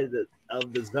outside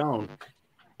of the zone.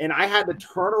 And I had to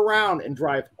turn around and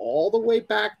drive all the way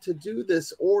back to do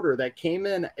this order that came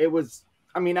in. It was,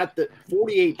 I mean, at the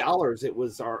 $48, it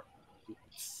was I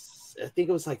think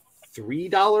it was like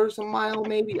 $3 a mile,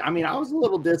 maybe. I mean, I was a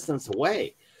little distance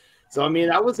away. So, I mean,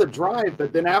 that was a drive.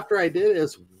 But then after I did it,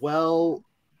 it's well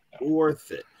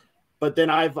worth it. But then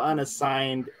I've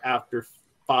unassigned after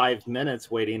 5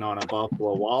 minutes waiting on a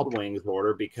Buffalo Wild Wings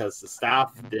order because the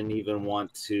staff didn't even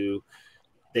want to.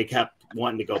 They kept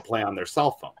wanting to go play on their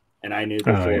cell phone. And I knew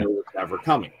the order was never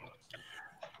coming.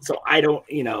 So I don't,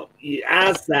 you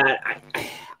ask that.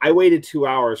 I waited 2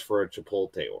 hours for a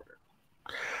Chipotle order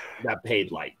that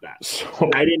paid like that. So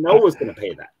I didn't know it was going to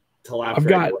pay that till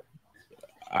after.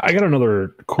 I got another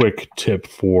quick tip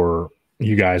for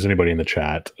you guys, anybody in the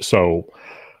chat. So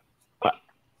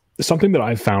something that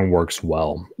I've found works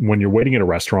well when you're waiting at a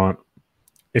restaurant,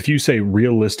 if you say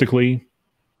realistically,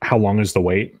 how long is the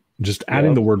wait? Just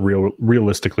adding the word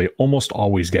realistically almost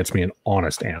always gets me an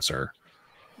honest answer.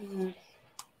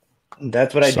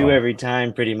 That's what I do every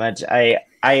time, pretty much. I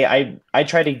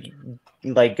try to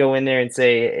like go in there and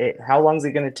say, how long is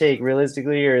it going to take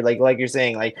realistically, or like you're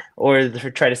saying, like, or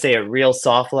try to say it real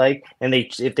soft, like, and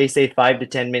if they say 5 to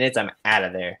 10 minutes, I'm out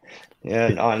of there.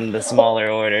 On the smaller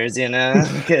orders,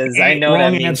 because I know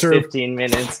that means 15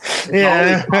 minutes.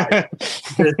 Yeah.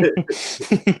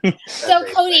 So,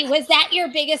 Cody, was that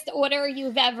your biggest order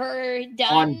you've ever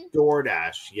done? On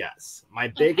DoorDash, yes. My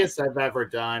biggest I've ever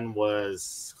done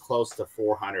was close to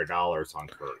 $400 on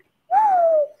curry.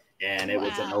 And it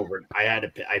was an over. I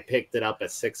picked it up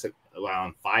at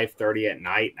around 5:30 at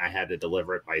night, and I had to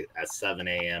deliver it at 7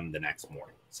 a.m. the next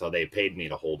morning. So they paid me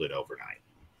to hold it overnight.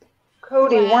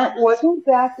 Cody, wasn't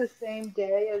that the same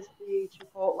day as the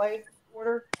Chipotle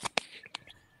order?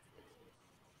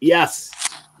 Yes,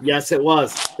 it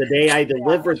was. The day I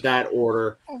delivered that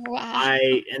order, wow.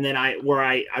 I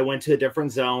went to a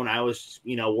different zone. I was,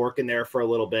 working there for a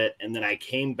little bit, and then I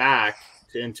came back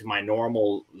into my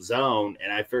normal zone,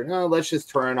 and I figured, let's just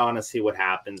turn it on and see what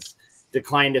happens.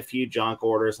 Declined a few junk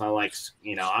orders, and I'm like,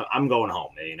 I'm going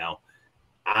home. When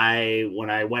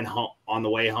I went home on the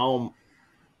way home,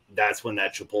 that's when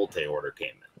that Chipotle order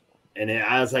came in. And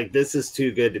I was like, this is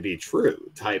too good to be true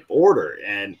type order.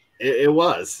 And it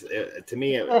was to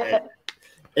me.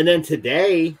 And then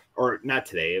today, or not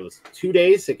today, it was 2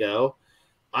 days ago,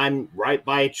 I'm right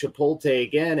by Chipotle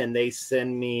again, and they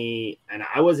send me, and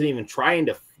I wasn't even trying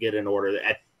to get an order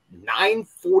at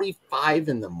 9:45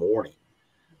 in the morning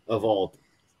of all.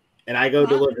 And I go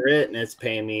deliver it, and it's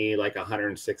paying me like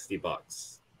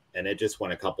 $160. And it just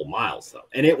went a couple miles though.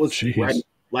 And it was ready.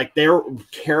 Like they're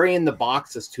carrying the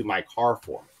boxes to my car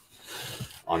for me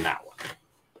on that one.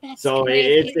 That's so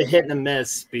crazy. It's a hit and a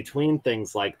miss between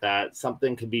things like that.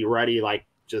 Something could be ready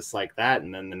just like that,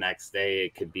 and then the next day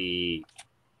it could be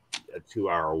a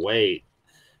 2-hour wait.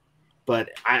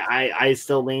 But I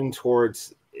still lean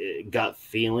towards gut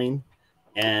feeling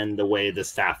and the way the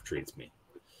staff treats me.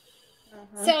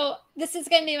 So this is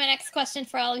going to be my next question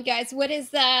for all of you guys. What is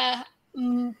the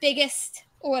biggest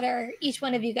order each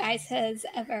one of you guys has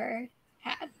ever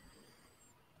had?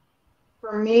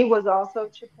 For me, was also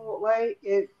Chipotle.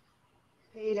 It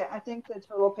paid, I think the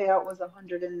total payout was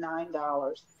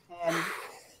 $109. And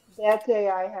that day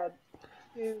I had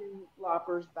 2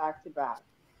 Whoppers back to back.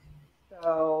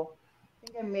 So I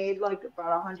think I made like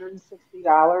about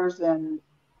 $160 in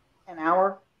an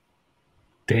hour.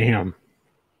 Damn.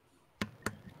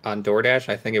 On DoorDash,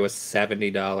 I think it was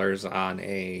 $70 on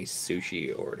a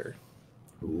sushi order.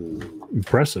 Ooh,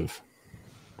 impressive.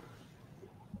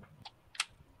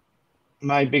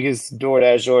 My biggest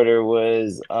DoorDash order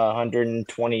was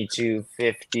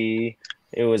 $122.50.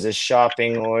 It was a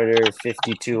shopping order,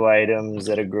 52 items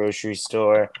at a grocery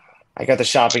store. I got the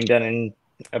shopping done in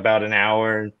about an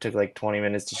hour. It took like 20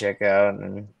 minutes to check out,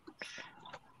 and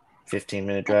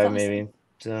 15-minute drive maybe.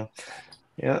 So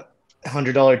Yeah.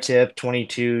 $100 tip,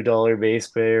 $22 base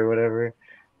pay or whatever.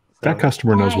 That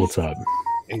customer knows what's up.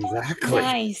 Exactly.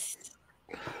 Nice.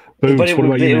 Boots, But it what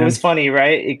about you, man? was funny,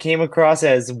 right? It came across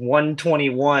as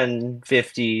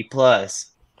 $121.50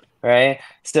 plus, right?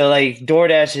 So like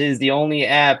DoorDash is the only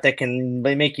app that can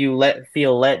make you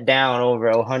feel let down over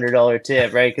a $100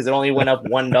 tip, right? Because it only went up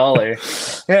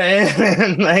 $1.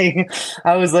 And like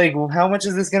I was like, well, how much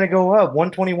is this gonna go up?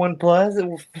 121 plus?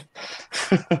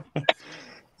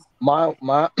 My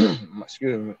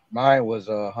excuse me, mine was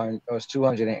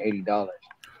 $280.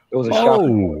 It was a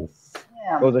Oh,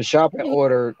 It was a shopping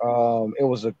order. It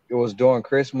was during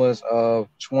Christmas of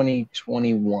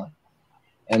 2021,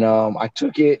 and I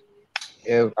took it.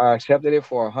 I accepted it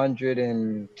for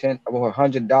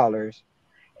 $110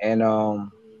 and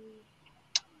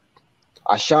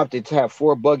I shopped it to have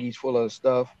 4 buggies full of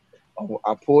stuff.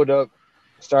 I pulled up,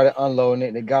 started unloading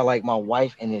it. The guy, like my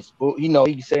wife and his book,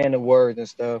 he saying the words and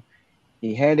stuff.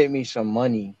 He handed me some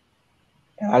money,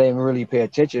 and I didn't really pay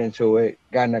attention to it.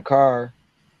 Got in the car.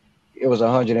 It was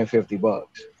 $150.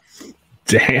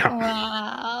 damn.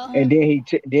 Wow. And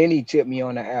then he tipped me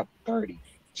on the app 30,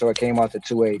 so it came out to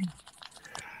 280.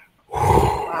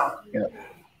 Wow. Yeah.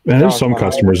 Man, there's some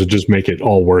customers that just make it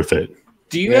all worth it.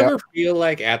 Do you ever feel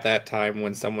like at that time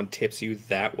when someone tips you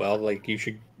that well, like you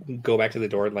should go back to the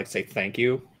door and like say thank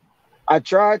you? I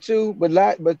tried to, but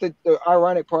the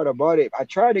ironic part about it, I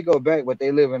tried to go back, but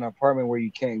they live in an apartment where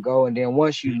you can't go, and then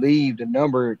once you leave, the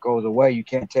number goes away. You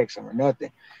can't text them or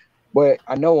nothing. But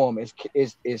I know them.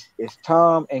 It's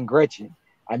Tom and Gretchen.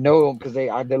 I know them because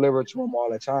I deliver to them all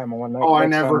the time. And I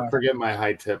never forget my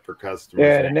high tip for customers.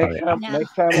 Yeah, the next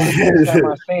time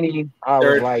I seen him, I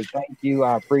was like, "Thank you,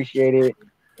 I appreciate it."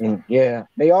 And yeah,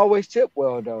 they always tip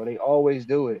well though. They always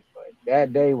do it. But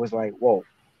that day was like, whoa.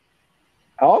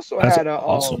 I also had a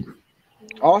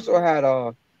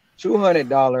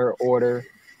 $200 order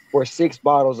for 6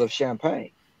 bottles of champagne.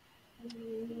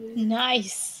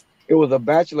 Nice. It was a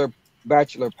bachelor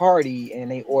party,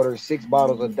 and they ordered 6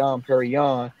 bottles of Dom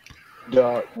Perignon.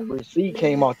 The receipt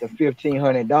came out to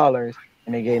 $1,500,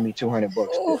 and they gave me $200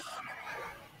 bucks.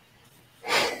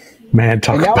 Man,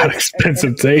 talk about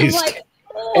expensive taste.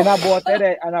 And I bought that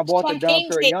the Dom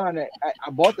Perignon. I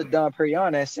bought the Dom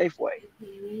Perignon at Safeway.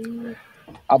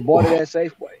 I bought it at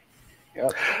Safeway.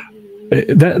 Yep.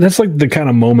 That's like the kind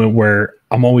of moment where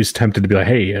I'm always tempted to be like,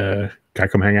 "Hey, can I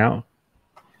come hang out?"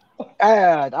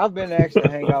 I've been asked to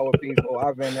hang out with people.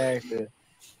 I've been asked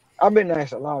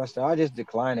a lot of stuff. I just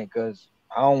decline it because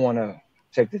I don't want to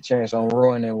take the chance on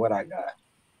ruining what I got.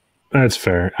 That's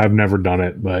fair. I've never done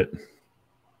it, but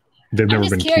they've never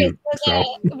been cute.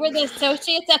 Were the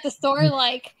associates at the store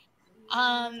like,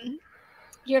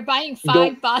 you're buying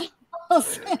 5 bottles?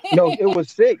 No, it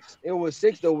was 6. It was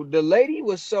 6. The lady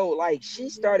was so like, she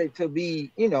started to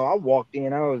be, I walked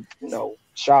in, I was,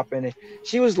 shopping, and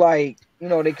she was like,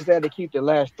 because they had to keep the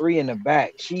last 3 in the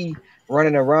back. She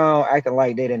running around acting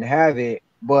like they didn't have it,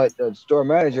 but the store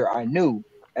manager I knew,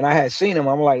 and I had seen him.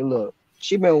 I'm like, look,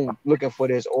 she been looking for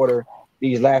this order,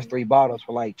 these last 3 bottles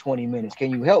for like 20 minutes.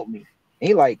 Can you help me? And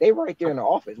he like, they right there in the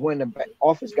office. When the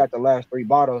office got the last 3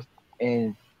 bottles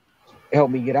and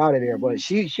helped me get out of there, but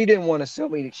she didn't want to sell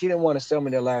me. She didn't want to sell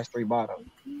me the last 3 bottles.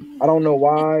 I don't know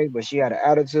why, but she had an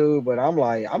attitude. But I'm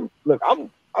like, I'm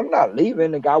not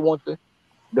leaving. The guy want the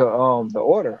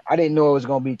order. I didn't know it was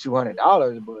gonna be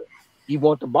 $200, but he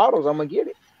want the bottles. I'm gonna get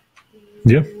it.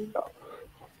 Yeah.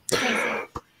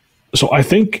 So I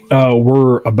think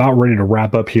we're about ready to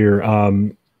wrap up here.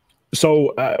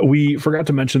 So we forgot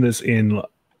to mention this in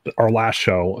our last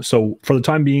show. So for the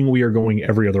time being, we are going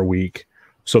every other week.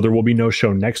 So there will be no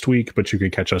show next week, but you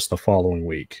could catch us the following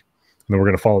week. And then we're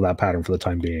going to follow that pattern for the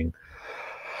time being.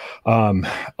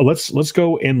 Let's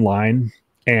go in line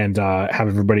and have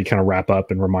everybody kind of wrap up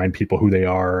and remind people who they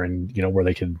are and where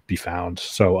they can be found.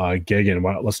 So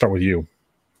Gagan, let's start with you.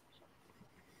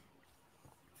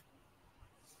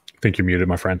 I think you're muted,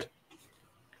 my friend.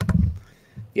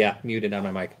 Yeah, muted on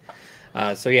my mic.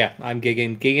 So yeah, I'm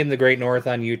Gigan the Great North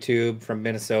on YouTube from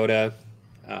Minnesota.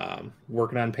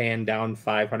 Working on paying down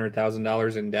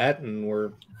 $500,000 in debt, and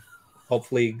we're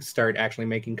hopefully start actually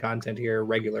making content here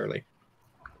regularly.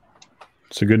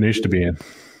 It's a good niche to be in.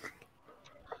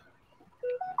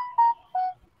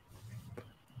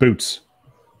 Boots.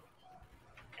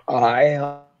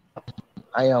 I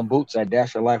am Boots at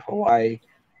Dasher Life Hawaii.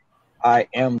 I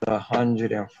am the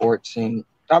 114.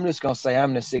 I'm just gonna say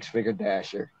I'm the 6-figure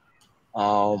dasher.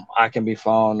 I can be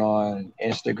found on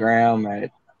Instagram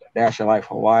at Dasher Life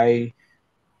Hawaii.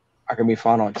 I can be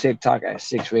found on TikTok at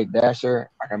 6-Fig Dasher.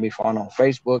 I can be found on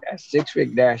Facebook at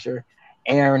 6-Fig Dasher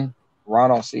and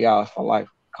Ronald Cialis for Life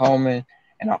Coleman.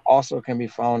 And I also can be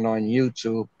found on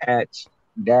YouTube at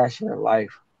Dash Your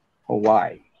Life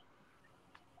Hawaii.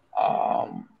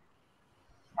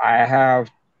 I have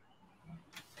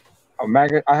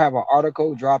I have an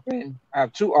article dropping. I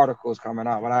have 2 articles coming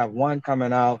out, but I have one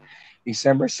coming out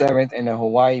December 7th in the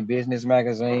Hawaii Business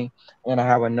Magazine, and I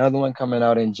have another one coming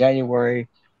out in January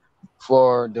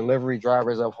for delivery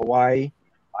drivers of Hawaii.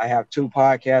 I have 2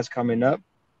 podcasts coming up.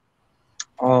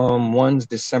 One's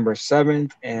December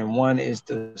 7th, and one is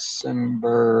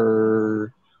December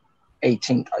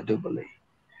 18th, I do believe.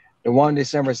 The one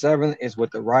December 7th is with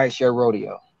the Rideshare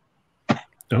Rodeo.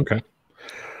 Okay.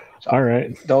 So all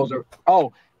right. Those are,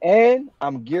 oh, and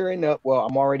I'm gearing up. Well,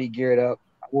 I'm already geared up.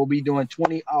 We'll be doing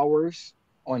 20 hours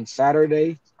on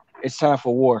Saturday. It's time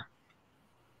for war.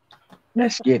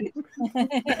 Let's get it.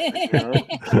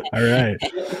 All right.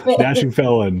 Dashing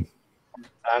Felon.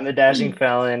 I'm the Dashing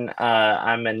Felon.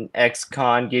 I'm an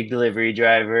ex-con gig delivery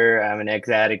driver. I'm an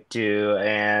ex-addict too,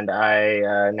 and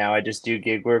I now I just do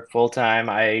gig work full time.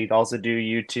 I also do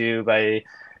YouTube.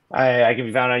 I can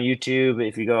be found on YouTube.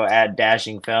 If you go at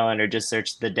Dashing Felon or just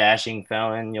search the Dashing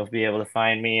Felon, you'll be able to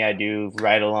find me. I do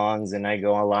ride-alongs and I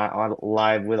go on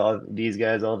live with all these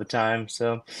guys all the time.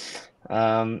 So,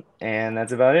 and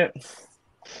that's about it.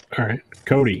 All right,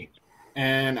 Cody.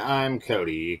 And I'm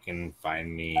Cody. You can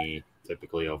find me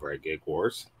typically over at Gig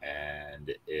Wars,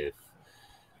 and if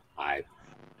I'm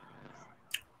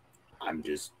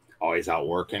just always out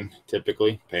working,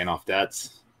 typically paying off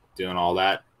debts, doing all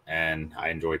that, and I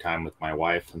enjoy time with my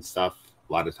wife and stuff.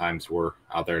 A lot of times we're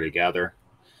out there together.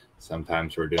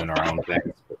 Sometimes we're doing our own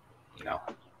things,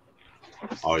 but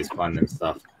always fun and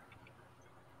stuff.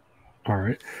 All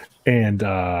right, and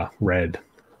Red.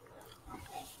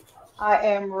 I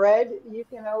am Red. You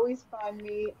can always find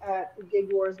me at the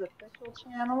Gig Wars official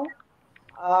channel.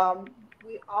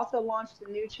 We also launched a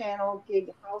new channel,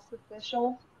 Gig House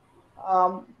Official.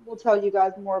 We'll tell you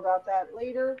guys more about that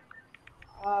later.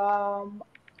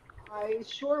 I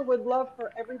sure would love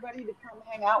for everybody to come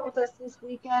hang out with us this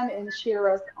weekend and cheer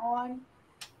us on.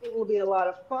 It will be a lot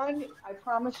of fun. I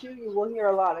promise you, you will hear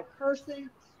a lot of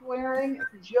cursing, swearing,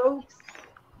 jokes.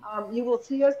 You will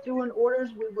see us doing orders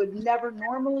we would never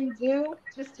normally do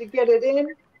just to get it in,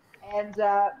 and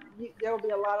there will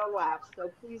be a lot of laughs. So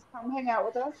please come hang out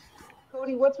with us.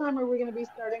 Cody, what time are we going to be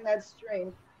starting that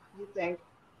stream, you think?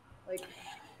 Like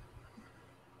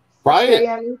Probably 6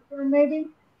 a.m. Eastern, maybe?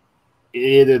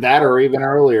 Either that or even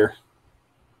earlier.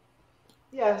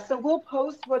 Yeah, so we'll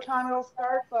post what time it'll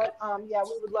start, but yeah,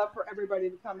 we would love for everybody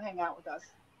to come hang out with us.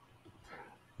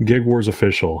 Gig Wars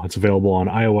official. It's available on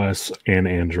iOS and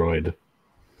Android.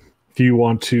 If you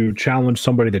want to challenge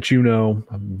somebody that you know,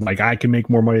 like I can make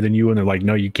more money than you, and they're like,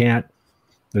 no, you can't,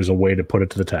 there's a way to put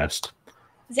it to the test.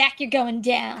 Zach, you're going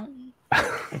down.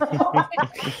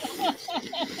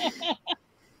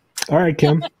 All right,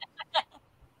 Kim.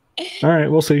 All right,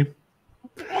 we'll see.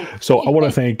 So I want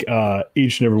to thank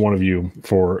each and every one of you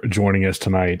for joining us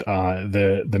tonight.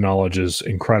 The knowledge is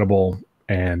incredible,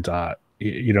 and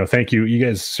thank you. You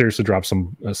guys seriously dropped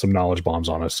some knowledge bombs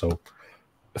on us. So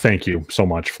thank you so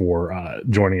much for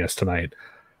joining us tonight.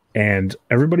 And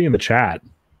everybody in the chat,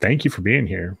 thank you for being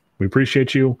here. We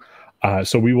appreciate you.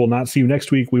 So we will not see you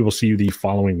next week. We will see you the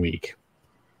following week.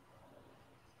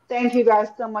 Thank you guys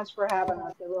so much for having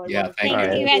us. Yeah,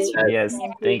 thank you guys. Yes,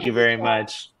 thank you very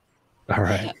much. All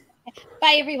right.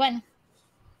 Bye, everyone.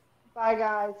 Bye,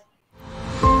 guys.